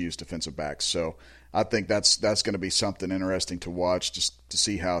TCU's defensive backs. So I think that's going to be something interesting to watch, just to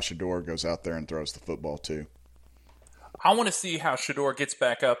see how Shedeur goes out there and throws the football too. I want to see how Shedeur gets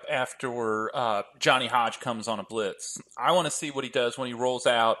back up after Johnny Hodge comes on a blitz. I want to see what he does when he rolls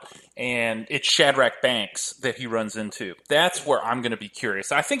out and it's Shadrack Banks that he runs into. That's where I'm going to be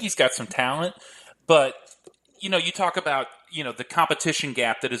curious. I think he's got some talent, but you talk about the competition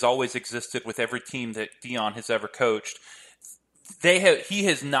gap that has always existed with every team that Deion has ever coached. He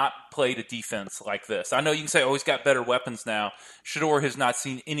has not played a defense like this. I know you can say, he's got better weapons now. Shedeur has not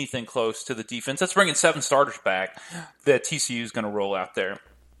seen anything close to the defense. That's bringing 7 starters back that TCU is going to roll out there.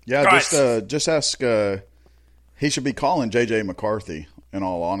 Yeah, just ask. He should be calling J.J. McCarthy, in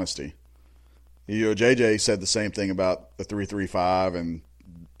all honesty. J.J. said the same thing about the 3-3-5 and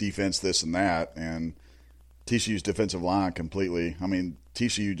defense, this and that, and TCU's defensive line completely. I mean,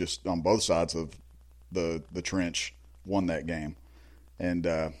 TCU just on both sides of the trench won that game. And,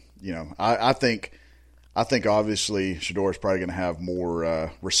 I think obviously Shedeur is probably going to have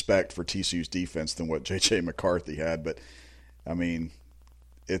more respect for TCU's defense than what J.J. McCarthy had. But, I mean,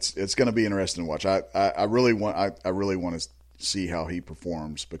 it's going to be interesting to watch. I really want to see how he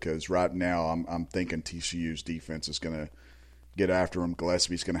performs, because right now I'm thinking TCU's defense is going to get after him.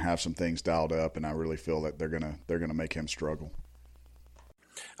 Gillespie's going to have some things dialed up, and I really feel that they're going to make him struggle.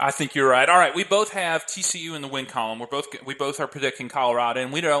 I think you're right. All right, we both have TCU in the win column. We both are predicting Colorado,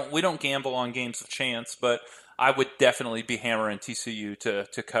 and we don't gamble on games of chance, but I would definitely be hammering TCU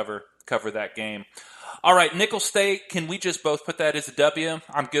to cover that game. All right, Nickel State, can we just both put that as a W?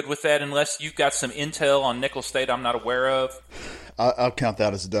 I'm good with that, unless you've got some intel on Nickel State I'm not aware of. I'll count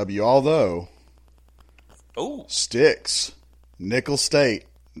that as a W, although Sticks, Nickel State.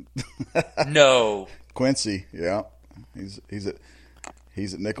 No. Quincy, yeah.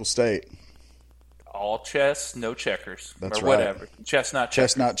 He's at Nickel State. All chess, no checkers. That's or right. whatever. Chestnut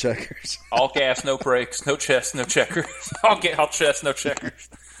checkers. Chestnut checkers. All gas, no brakes. No chess, no checkers. All chess, no checkers.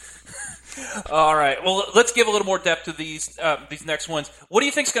 All right. Well, let's give a little more depth to these next ones. What do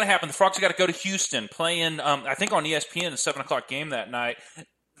you think is going to happen? The Frogs have got to go to Houston, playing, I think, on ESPN, a 7 o'clock game that night.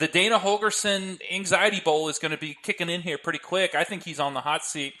 The Dana Holgerson Anxiety Bowl is going to be kicking in here pretty quick. I think he's on the hot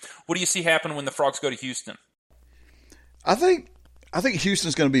seat. What do you see happen when the Frogs go to Houston? I think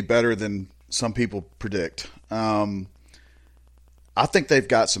Houston's going to be better than some people predict. I think they've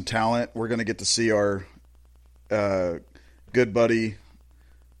got some talent. We're going to get to see our good buddy.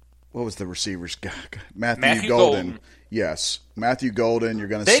 What was the receivers? Matthew Golden. Yes, Matthew Golden. You're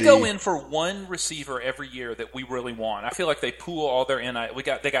going to see. They go in for one receiver every year that we really want. I feel like they pool all their NI.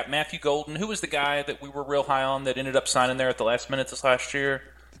 They got Matthew Golden. Who was the guy that we were real high on that ended up signing there at the last minute this last year?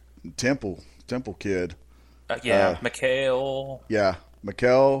 Temple kid. McHale. Yeah,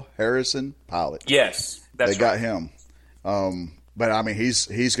 McHale, Harrison, Pilot. Yes, that's they got him. But I mean,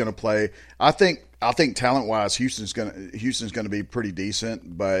 he's going to play. I think talent wise, Houston's going to be pretty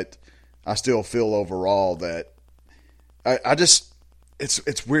decent. But I still feel overall that I just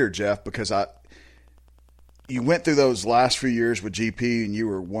it's weird, Jeff, because you went through those last few years with GP and you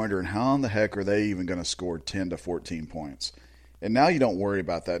were wondering how in the heck are they even going to score 10 to 14 points, and now you don't worry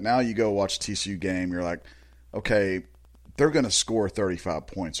about that. Now you go watch a TCU game, you're like, okay, they're going to score 35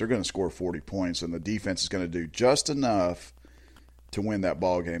 points. They're going to score 40 points, and the defense is going to do just enough to win that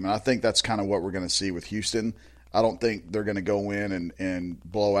ball game. And I think that's kind of what we're going to see with Houston. I don't think they're going to go in and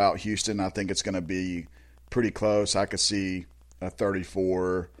blow out Houston. I think it's going to be pretty close. I could see a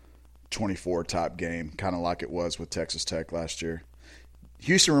 34-24 type game, kind of like it was with Texas Tech last year.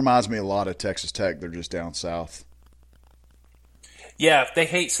 Houston reminds me a lot of Texas Tech. They're just down south. Yeah, they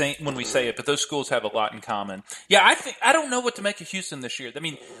hate saying when we say it, but those schools have a lot in common. Yeah, I don't know what to make of Houston this year. I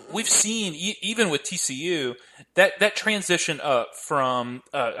mean, we've seen even with TCU that transition up from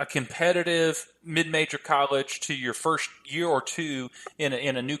a competitive mid-major college to your first year or two in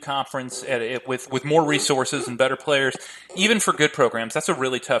a new conference with more resources and better players. Even for good programs, that's a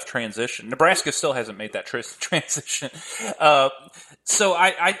really tough transition. Nebraska still hasn't made that transition. So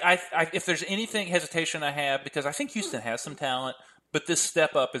if there's anything hesitation I have, because I think Houston has some talent, but this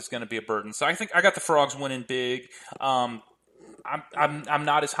step up is going to be a burden. So I think I got the Frogs winning big. I'm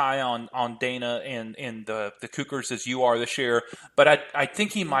not as high on Dana and the Cougars as you are this year, but I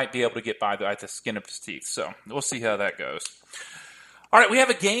think he might be able to get by the skin of his teeth. So we'll see how that goes. All right, we have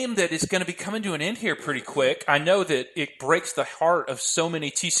a game that is going to be coming to an end here pretty quick. I know that it breaks the heart of so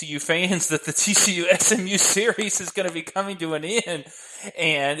many TCU fans that the TCU SMU series is going to be coming to an end,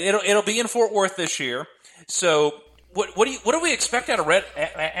 and it'll be in Fort Worth this year. So. What do we expect out of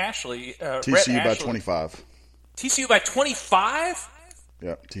Ashley? TCU by 25. TCU by 25?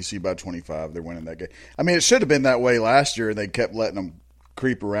 Yeah, TCU by 25. They're winning that game. I mean, it should have been that way last year, and they kept letting them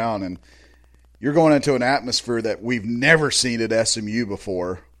creep around. And you're going into an atmosphere that we've never seen at SMU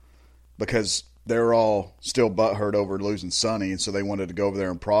before because they're all still butthurt over losing Sonny, and so they wanted to go over there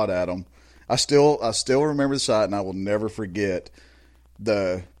and prod at them. I still remember the sight, and I will never forget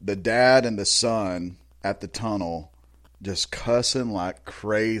the dad and the son at the tunnel just cussing like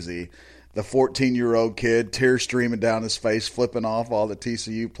crazy. The 14-year-old kid, tears streaming down his face, flipping off all the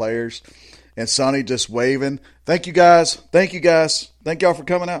TCU players. And Sonny just waving, thank you guys, thank y'all for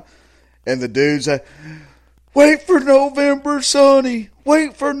coming out. And the dudes say, wait for November, Sonny,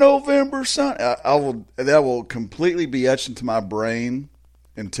 wait for November, Sonny. That will completely be etched into my brain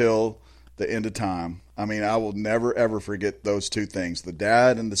until the end of time. I mean, I will never, ever forget those two things, the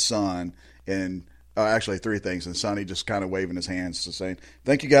dad and the son, and actually three things, and Sonny just kind of waving his hands, saying,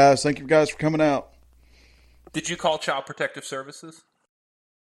 thank you guys for coming out. Did you call Child Protective Services?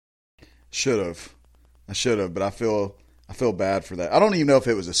 I should have, but I feel bad for that. I don't even know if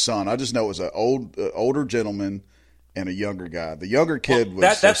it was a son. I just know it was an older gentleman and a younger guy. The younger kid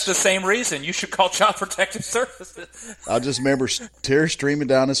was that's the same reason. You should call Child Protective Services. I just remember tears streaming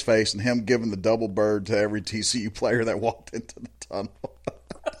down his face and him giving the double bird to every TCU player that walked into the tunnel.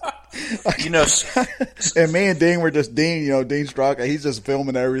 And me and Dean were just Dean Straka. He's just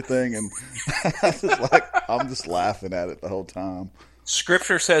filming everything, and I'm just laughing at it the whole time.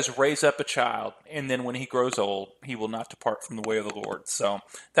 Scripture says, "Raise up a child, and then when he grows old, he will not depart from the way of the Lord." So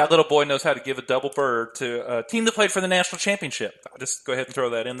that little boy knows how to give a double bird to a team that played for the national championship. I'll just go ahead and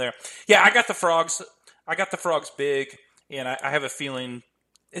throw that in there. Yeah, I got the Frogs. Big, and I have a feeling.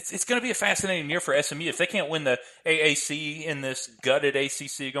 It's going to be a fascinating year for SMU. If they can't win the AAC in this gutted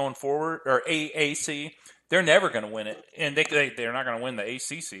ACC going forward, or AAC, they're never going to win it. And they're not going to win the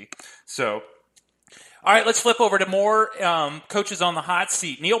ACC. So, all right, let's flip over to more coaches on the hot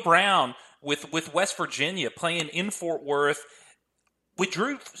seat. Neil Brown with West Virginia playing in Fort Worth. We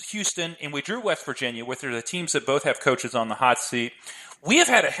drew Houston and we drew West Virginia, which are the teams that both have coaches on the hot seat. We have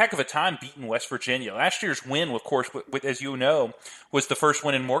had a heck of a time beating West Virginia. Last year's win, of course, as you know, was the first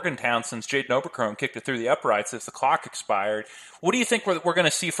win in Morgantown since Jaden Obercrombie kicked it through the uprights as the clock expired. What do you think we're going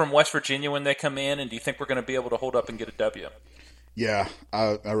to see from West Virginia when they come in, and do you think we're going to be able to hold up and get a W? Yeah,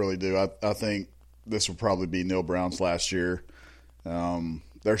 I really do. I think this will probably be Neil Brown's last year.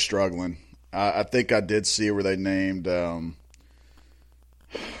 They're struggling. I think I did see where they named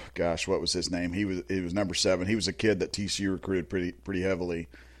gosh, what was his name? He was number 7. He was a kid that TCU recruited pretty heavily.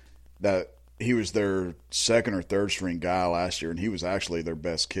 That he was their second or third string guy last year, and he was actually their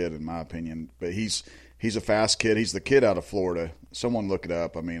best kid in my opinion. But he's a fast kid. He's the kid out of Florida. Someone look it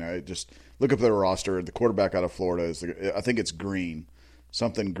up. I mean, I just look up their roster. The quarterback out of Florida is I think it's Green,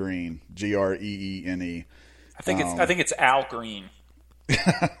 something Green, Greene. I think it's Al Green.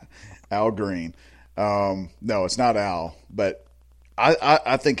 Al Green. No, it's not Al, but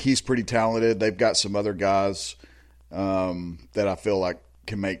I think he's pretty talented. They've got some other guys that I feel like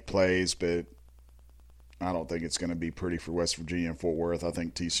can make plays, but I don't think it's going to be pretty for West Virginia and Fort Worth. I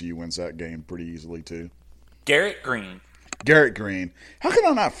think TCU wins that game pretty easily too. Garrett Green. How can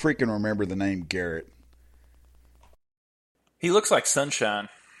I not freaking remember the name Garrett? He looks like sunshine.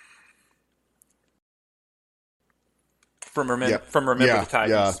 From Remember the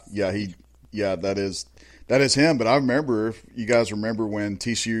Titans. That is him. But I remember, if you guys remember when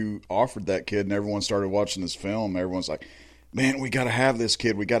TCU offered that kid and everyone started watching his film, everyone's like, man, we got to have this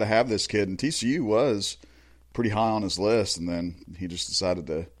kid. And TCU was pretty high on his list, and then he just decided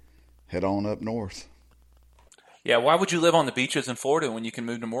to head on up north. Yeah, why would you live on the beaches in Florida when you can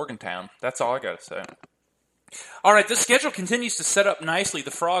move to Morgantown? That's all I got to say. All right, the schedule continues to set up nicely.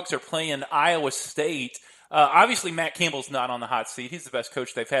 The Frogs are playing Iowa State. Obviously, Matt Campbell's not on the hot seat. He's the best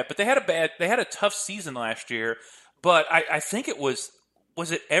coach they've had. But they had a tough season last year. But I think it was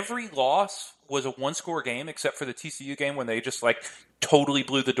it every loss was a one-score game except for the TCU game when they just like totally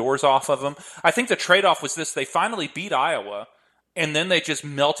blew the doors off of them. I think the trade-off was this. They finally beat Iowa, and then they just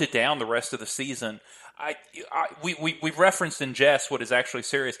melted down the rest of the season. We referenced in jest what is actually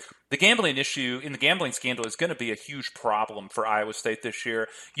serious. The gambling issue in the gambling scandal is going to be a huge problem for Iowa State this year.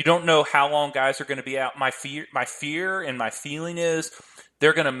 You don't know how long guys are going to be out. My fear and my feeling is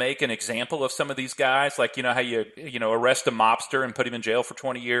they're going to make an example of some of these guys, like how you arrest a mobster and put him in jail for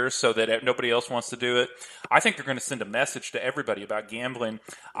 20 years so that nobody else wants to do it. I think they're going to send a message to everybody about gambling.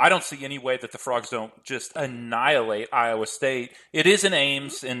 I don't see any way that the Frogs don't just annihilate Iowa State. It is in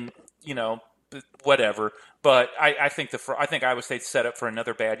Ames, and whatever. But I think Iowa State's set up for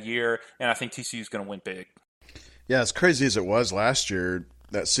another bad year, and I think TCU's going to win big. Yeah, as crazy as it was last year,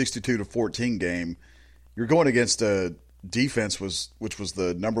 that 62-14 game, you're going against a defense which was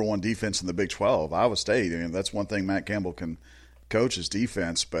the number one defense in the Big 12, Iowa State. I mean, that's one thing Matt Campbell can coach is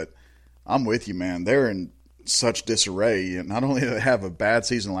defense. But I'm with you, man. They're in such disarray. And not only did they have a bad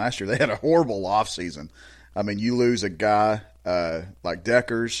season last year, they had a horrible offseason. I mean, you lose a guy like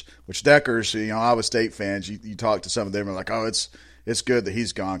Deckers, which Deckers, Iowa State fans, you talk to some of them and like, oh, it's good that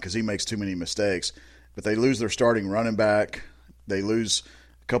he's gone because he makes too many mistakes. But they lose their starting running back. They lose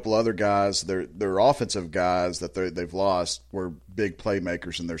a couple other guys. Their offensive guys that they've lost were big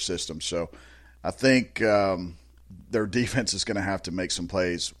playmakers in their system. So I think their defense is going to have to make some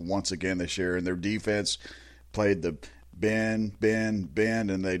plays once again this year. And their defense played the bend,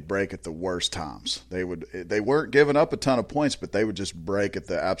 and they'd break at the worst times. They weren't giving up a ton of points, but they would just break at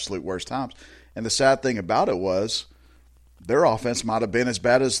the absolute worst times. And the sad thing about it was their offense might have been as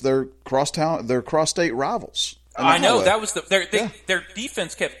bad as their cross-state rivals. I know that was their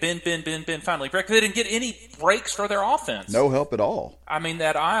defense kept bend, finally break. They didn't get any breaks for their offense. No help at all. I mean,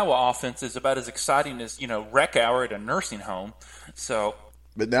 that Iowa offense is about as exciting as rec hour at a nursing home. So,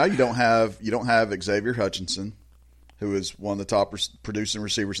 but now you don't have Xavier Hutchinson, who is one of the top producing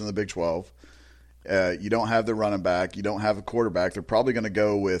receivers in the Big 12. You don't have the running back. You don't have a quarterback. They're probably going to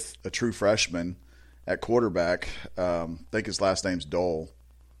go with a true freshman at quarterback. I think his last name's Dole.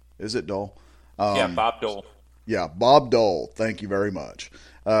 Is it Dole? Yeah, Bob Dole. Yeah, Bob Dole. Thank you very much.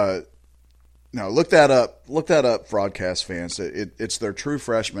 Now, look that up. Look that up, FrogCast fans. It's their true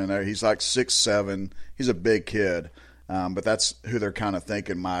freshman. He's like 6'7". He's a big kid, but that's who they're kind of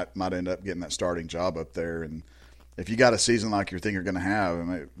thinking might end up getting that starting job up there. And if you got a season like you think you're going to have,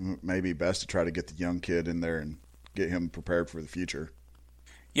 it may be best to try to get the young kid in there and get him prepared for the future.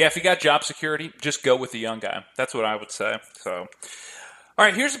 Yeah, if you got job security, just go with the young guy. That's what I would say. So, all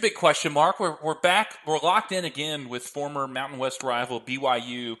right, here's a big question mark. We're back. We're locked in again with former Mountain West rival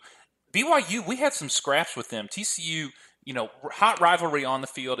BYU. BYU, we had some scraps with them. TCU hot rivalry on the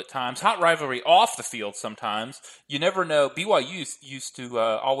field at times, hot rivalry off the field sometimes. You never know. BYU used to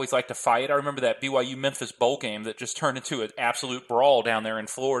always like to fight. I remember that BYU-Memphis bowl game that just turned into an absolute brawl down there in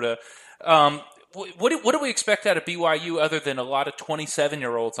Florida. What do we expect out of BYU other than a lot of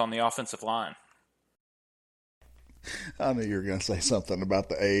 27-year-olds on the offensive line? I knew you were going to say something about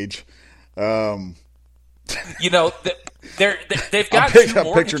the age. They've got two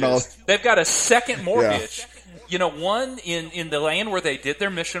mortgages. They've got a second mortgage. Yeah. One in the land where they did their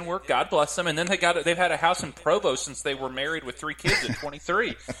mission work. God bless them. And then they've had a house in Provo since they were married with 3 kids at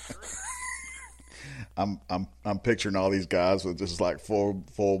 23. I'm picturing all these guys with just like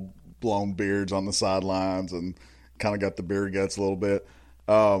full blown beards on the sidelines and kind of got the beard guts a little bit.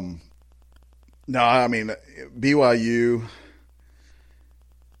 No, I mean BYU.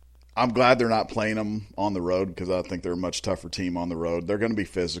 I'm glad they're not playing them on the road because I think they're a much tougher team on the road. They're going to be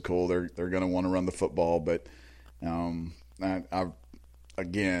physical. They're going to want to run the football, but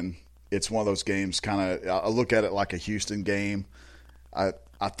again, it's one of those games. I look at it like a Houston game. I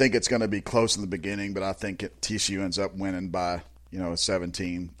think it's going to be close in the beginning, but I think TCU ends up winning by a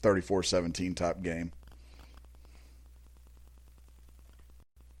 34-17 type game.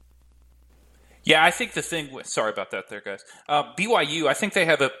 Yeah, I think the thing – sorry about that there, guys. BYU, I think they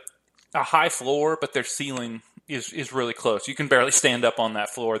have a high floor, but their ceiling is really close. You can barely stand up on that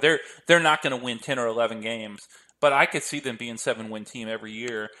floor. They're not going to win 10 or 11 games, but I could see them being a 7-win team every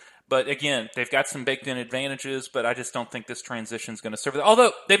year. But again, they've got some baked-in advantages, but I just don't think this transition is going to serve them.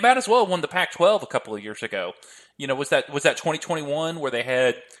 Although they might as well have won the Pac-12 a couple of years ago. Was that 2021 where they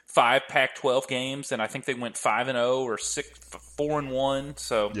had 5 Pac-12 games, and I think they went 5-0 or 4-1.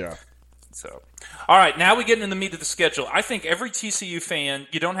 So yeah. So, all right, now we get into the meat of the schedule. I think every TCU fan,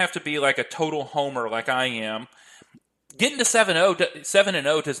 you don't have to be like a total homer like I am. Getting to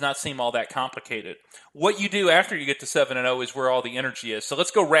 7-0 does not seem all that complicated. What you do after you get to 7-0 is where all the energy is. So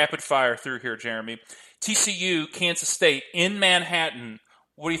let's go rapid fire through here, Jeremy. TCU, Kansas State, in Manhattan.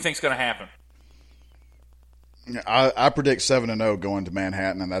 What do you think is going to happen? I predict 7-0 going to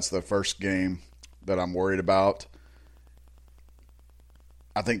Manhattan, and that's the first game that I'm worried about.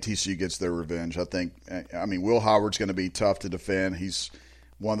 I think TCU gets their revenge. Will Howard's going to be tough to defend. He's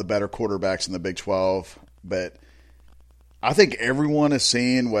one of the better quarterbacks in the Big 12. But I think everyone is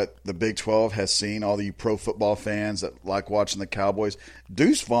seeing what the Big 12 has seen, all the pro football fans that like watching the Cowboys.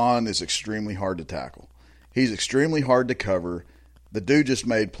 Deuce Vaughn is extremely hard to tackle. He's extremely hard to cover. The dude just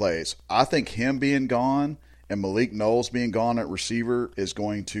made plays. I think him being gone and Malik Knowles being gone at receiver is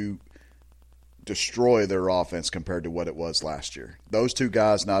going to destroy their offense compared to what it was last year. Those two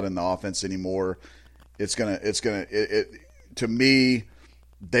guys not in the offense anymore. To me,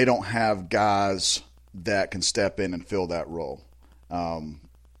 they don't have guys that can step in and fill that role,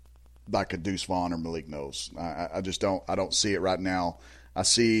 like a Deuce Vaughn or Malik Knowles. I just don't. I don't see it right now. I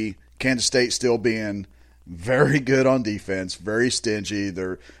see Kansas State still being very good on defense, very stingy.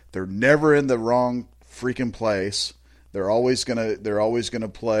 They're never in the wrong freaking place. They're always gonna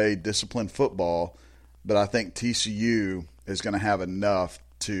play disciplined football, but I think TCU is going to have enough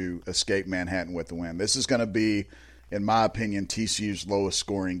to escape Manhattan with the win. This is going to be, in my opinion, TCU's lowest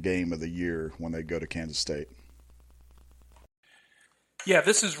scoring game of the year when they go to Kansas State. Yeah,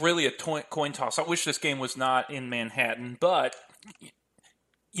 this is really a coin toss. I wish this game was not in Manhattan, but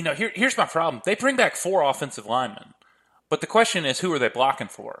here's my problem. They bring back 4 offensive linemen, but the question is, who are they blocking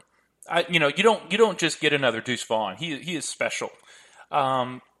for? You don't just get another Deuce Vaughn. He is special.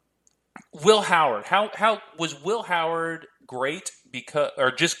 Will Howard, how was Will Howard great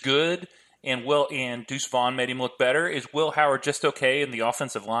or just good? And Deuce Vaughn made him look better. Is Will Howard just okay, and the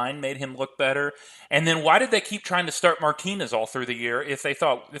offensive line made him look better? And then why did they keep trying to start Martinez all through the year if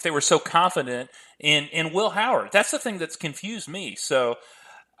they were so confident in Will Howard? That's the thing that's confused me. So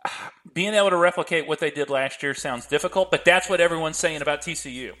being able to replicate what they did last year sounds difficult, but that's what everyone's saying about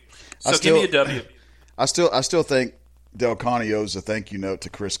TCU. So give me a W. I still think Del Conte owes a thank you note to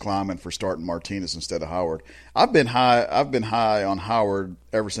Chris Kleiman for starting Martinez instead of Howard. I've been high on Howard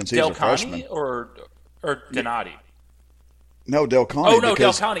ever since he was a freshman. Or Donati? No, Del Conte. Oh no,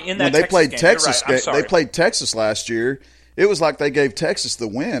 Del Conte in that when they played game. Texas, right. they played Texas last year. It was like they gave Texas the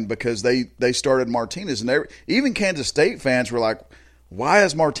win because they started Martinez, and even Kansas State fans were like, "Why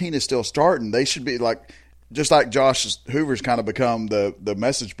is Martinez still starting? They should be like." Just like Josh Hoover's kind of become the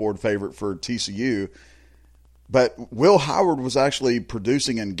message board favorite for TCU. But Will Howard was actually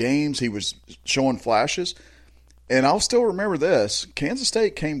producing in games. He was showing flashes. And I'll still remember this. Kansas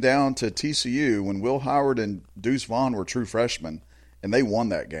State came down to TCU when Will Howard and Deuce Vaughn were true freshmen, and they won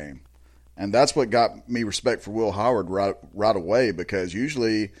that game. And that's what got me respect for Will Howard right away, because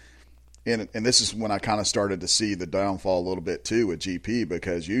usually And this is when I kind of started to see the downfall a little bit too with GP,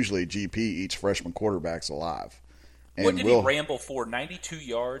 because usually GP eats freshman quarterbacks alive. And what did he ramble for? 92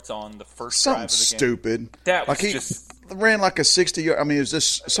 yards on the first drive of the game? Something stupid. That was like he just ran like a 60-yard. I mean, it was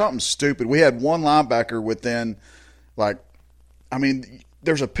just something stupid. We had one linebacker within,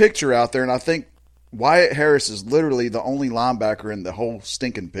 there's a picture out there, and I think Wyatt Harris is literally the only linebacker in the whole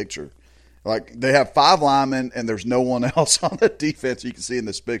stinking picture. Like, they have 5 linemen, and there's no one else on the defense you can see in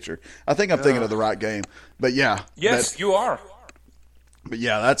this picture. I think I'm thinking of the right game. But, yeah. Yes, you are. But,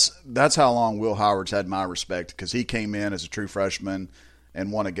 yeah, that's how long Will Howard's had my respect, because he came in as a true freshman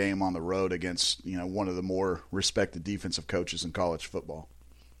and won a game on the road against, one of the more respected defensive coaches in college football.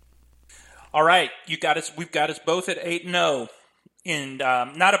 All right. We've got us both at 8-0. And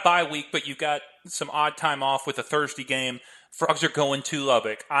not a bye week, but you got some odd time off with a Thursday game. Frogs are going to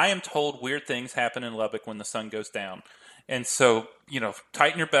Lubbock. I am told weird things happen in Lubbock when the sun goes down. And so,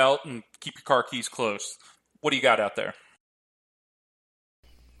 tighten your belt and keep your car keys close. What do you got out there?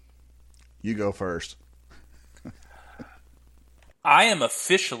 You go first. I am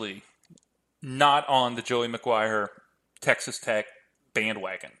officially not on the Joey McGuire Texas Tech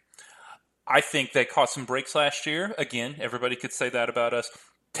bandwagon. I think they caught some breaks last year. Again, everybody could say that about us.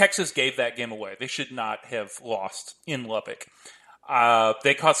 Texas gave that game away. They should not have lost in Lubbock.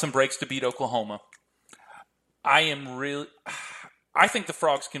 They caught some breaks to beat Oklahoma. I think the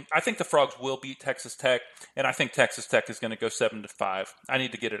Frogs will beat Texas Tech, and I think Texas Tech is going to go 7-5. I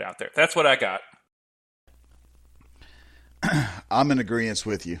need to get it out there. That's what I got. I'm in agreement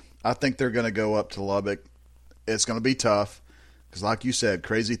with you. I think they're going to go up to Lubbock. It's going to be tough because, like you said,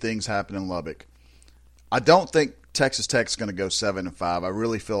 crazy things happen in Lubbock. I don't think Texas Tech's going to go 7-5. I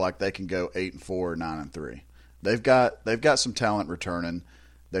really feel like they can go 8-4 or 9-3. They've got some talent returning.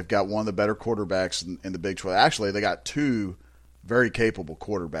 They've got one of the better quarterbacks in the Big 12. Actually, they got 2 very capable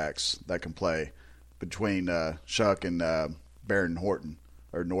quarterbacks that can play between Shuck and Barron Horton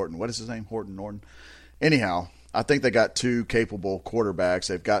or Norton. What is his name? Norton. Anyhow, I think they got 2 capable quarterbacks.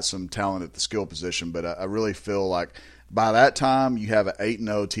 They've got some talent at the skill position, but I really feel like by that time you have an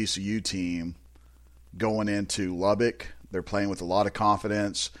 8-0 TCU team going into Lubbock. They're playing with a lot of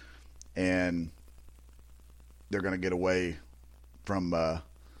confidence, and they're going to get away from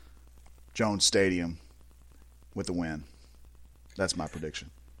Jones Stadium with the win. That's my prediction.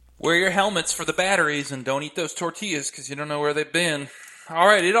 Wear your helmets for the batteries and don't eat those tortillas because you don't know where they've been. All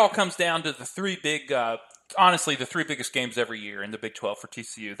right, it all comes down to the 3 big, honestly, the 3 biggest games every year in the Big 12 for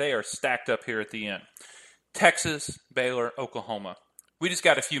TCU. They are stacked up here at the end. Texas, Baylor, Oklahoma. We just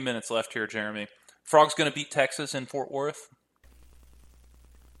got a few minutes left here, Jeremy. Frogs going to beat Texas in Fort Worth?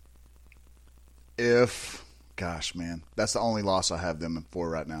 Gosh, man, that's the only loss I have them for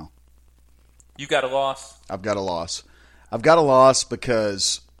right now. You got a loss? I've got a loss. I've got a loss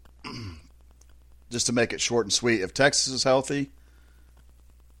because, just to make it short and sweet, if Texas is healthy,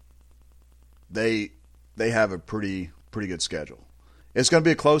 they have a pretty good schedule. It's going to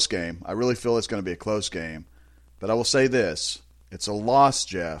be a close game. I really feel it's going to be a close game. But I will say this. It's a loss,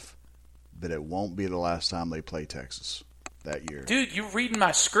 Jeff, but it won't be the last time they play Texas that year. Dude, you're reading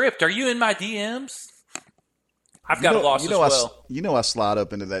my script. Are you in my DMs? I've got a loss as well. I slide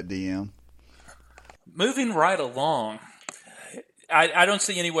up into that DM. Moving right along, I don't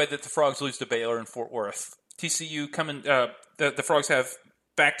see any way that the Frogs lose to Baylor in Fort Worth. TCU coming, the Frogs have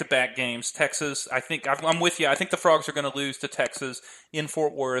back-to-back games. Texas, I think, I'm with you. I think the Frogs are going to lose to Texas in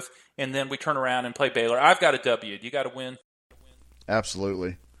Fort Worth, and then we turn around and play Baylor. I've got a W. You got to win?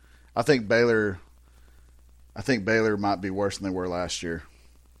 Absolutely. I think Baylor might be worse than they were last year.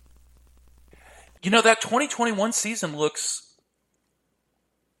 That 2021 season looks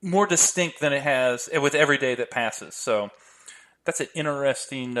more distinct than it has with every day that passes. So that's an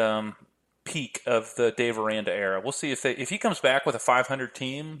interesting peak of the Dave Aranda era. We'll see if he comes back with a 500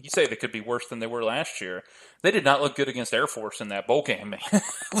 team. You say they could be worse than they were last year. They did not look good against Air Force in that bowl game, man.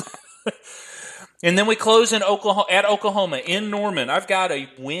 And then we close at Oklahoma in Norman. I've got a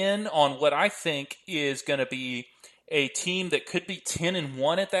win on what I think is going to be a team that could be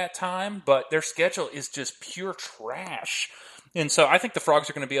 10-1 at that time, but their schedule is just pure trash. And so I think the Frogs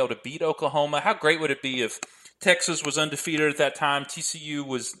are going to be able to beat Oklahoma. How great would it be if Texas was undefeated at that time, TCU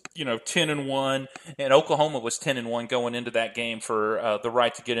was 10-1, and Oklahoma was 10-1 going into that game for the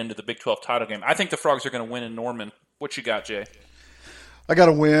right to get into the Big 12 title game. I think the Frogs are going to win in Norman. What you got, Jay? I got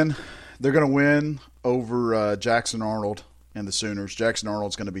a win. They're going to win over Jackson Arnold and the Sooners. Jackson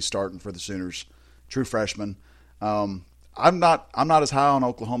Arnold's going to be starting for the Sooners, true freshman. I'm not as high on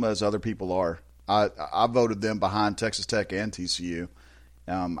Oklahoma as other people are. I voted them behind Texas Tech and TCU.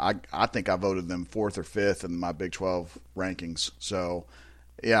 I think I voted them 4th or 5th in my Big 12 rankings. So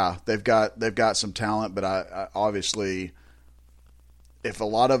Yeah, they've got some talent, but I obviously, if a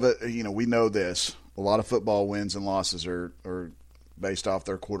lot of it, we know this, a lot of football wins and losses are based off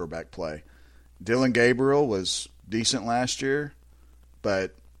their quarterback play. Dylan Gabriel was decent last year,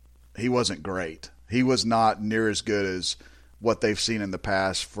 but he wasn't great. He was not near as good as what they've seen in the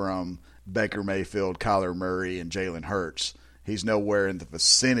past from Baker Mayfield, Kyler Murray, and Jalen Hurts. He's nowhere in the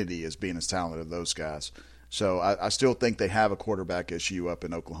vicinity as being as talented as those guys. So I still think they have a quarterback issue up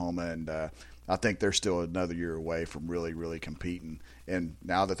in Oklahoma, and I think they're still another year away from really, really competing. And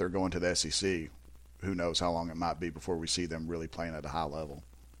now that they're going to the SEC, who knows how long it might be before we see them really playing at a high level.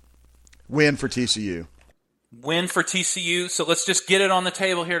 Win for TCU. Win for TCU. So let's just get it on the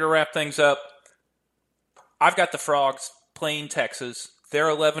table here to wrap things up. I've got the Frogs playing Texas. They're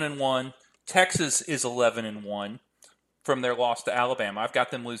 11-1. Texas is 11-1 from their loss to Alabama. I've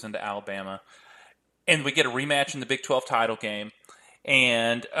got them losing to Alabama. And we get a rematch in the Big 12 title game.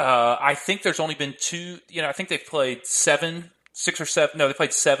 And I think there's only been two, I think they've played seven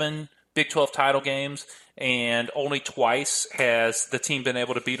Big 12 title games, and only twice has the team been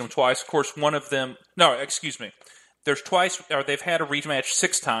able to beat them twice. Of course, There's twice, or they've had a rematch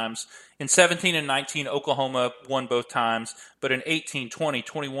 6 times. In 17 and 19, Oklahoma won both times, but in 18, 20,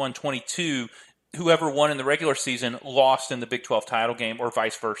 21, 22, whoever won in the regular season lost in the Big 12 title game, or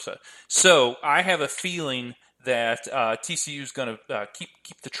vice versa. So I have a feeling that TCU is going to keep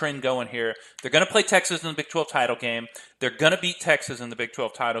the trend going here. They're going to play Texas in the Big 12 title game. They're going to beat Texas in the Big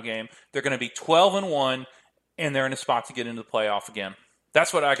 12 title game. They're going to be 12-1, and they're in a spot to get into the playoff again.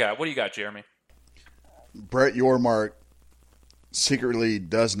 That's what I got. What do you got, Jeremy? Brett Yormark secretly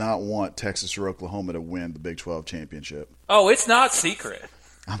does not want Texas or Oklahoma to win the Big 12 championship. Oh, it's not secret.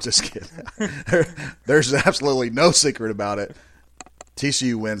 I'm just kidding. There's absolutely no secret about it.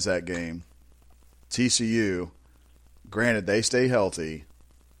 TCU wins that game. TCU, granted, they stay healthy.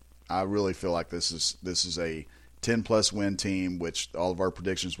 I really feel like this is a 10-plus win team, which all of our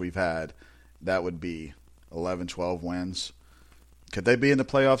predictions we've had, that would be 11, 12 wins. Could they be in the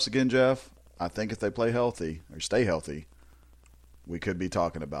playoffs again, Jeff? I think if they play healthy or stay healthy, we could be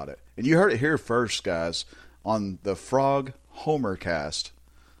talking about it. And you heard it here first, guys, on the Frog Homer Cast,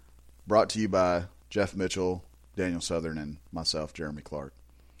 brought to you by Jeff Mitchell, Daniel Southern, and myself, Jeremy Clark.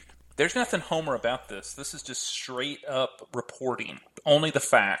 There's nothing Homer about this. This is just straight up reporting. Only the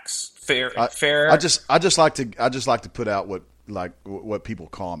facts. Fair. I just like to put out what people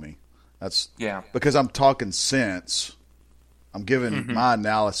call me. That's because I'm talking sense. I'm giving my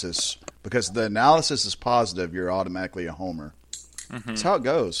analysis. Because the analysis is positive, you're automatically a homer. That's how it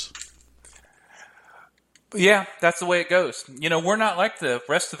goes. Yeah, that's the way it goes. We're not like the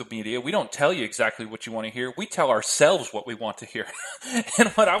rest of the media. We don't tell you exactly what you want to hear. We tell ourselves what we want to hear. And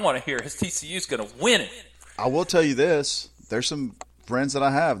what I want to hear is TCU's going to win it. I will tell you this. There's some friends that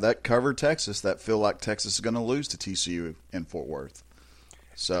I have that cover Texas that feel like Texas is going to lose to TCU in Fort Worth.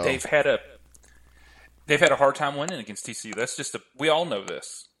 So they've had a hard time winning against TCU. That's just we all know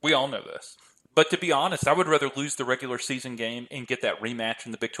this. But to be honest, I would rather lose the regular season game and get that rematch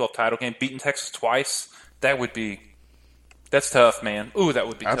in the Big 12 title game, beating Texas twice. That's tough, man. Ooh, that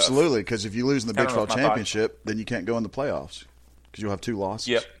would be tough. Absolutely, because if you lose in the Big 12 championship, then you can't go in the playoffs because you'll have 2 losses.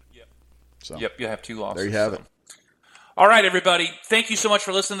 Yep. So Yep, you'll have 2 losses. There you have it. All right, everybody. Thank you so much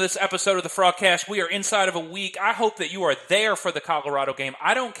for listening to this episode of the FrogCast. We are inside of a week. I hope that you are there for the Colorado game.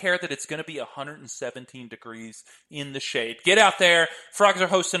 I don't care that it's going to be 117 degrees in the shade. Get out there. Frogs are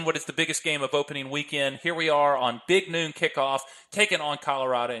hosting what is the biggest game of opening weekend. Here we are on Big Noon Kickoff, taking on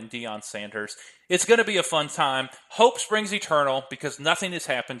Colorado and Deion Sanders. It's going to be a fun time. Hope springs eternal because nothing has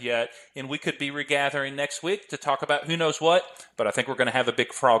happened yet, and we could be regathering next week to talk about who knows what, but I think we're going to have a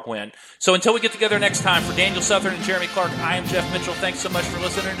big Frog win. So until we get together next time, for Daniel Southern and Jeremy Clark, I am Jeff Mitchell. Thanks so much for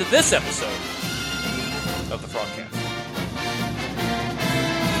listening to this episode of the FrogCast.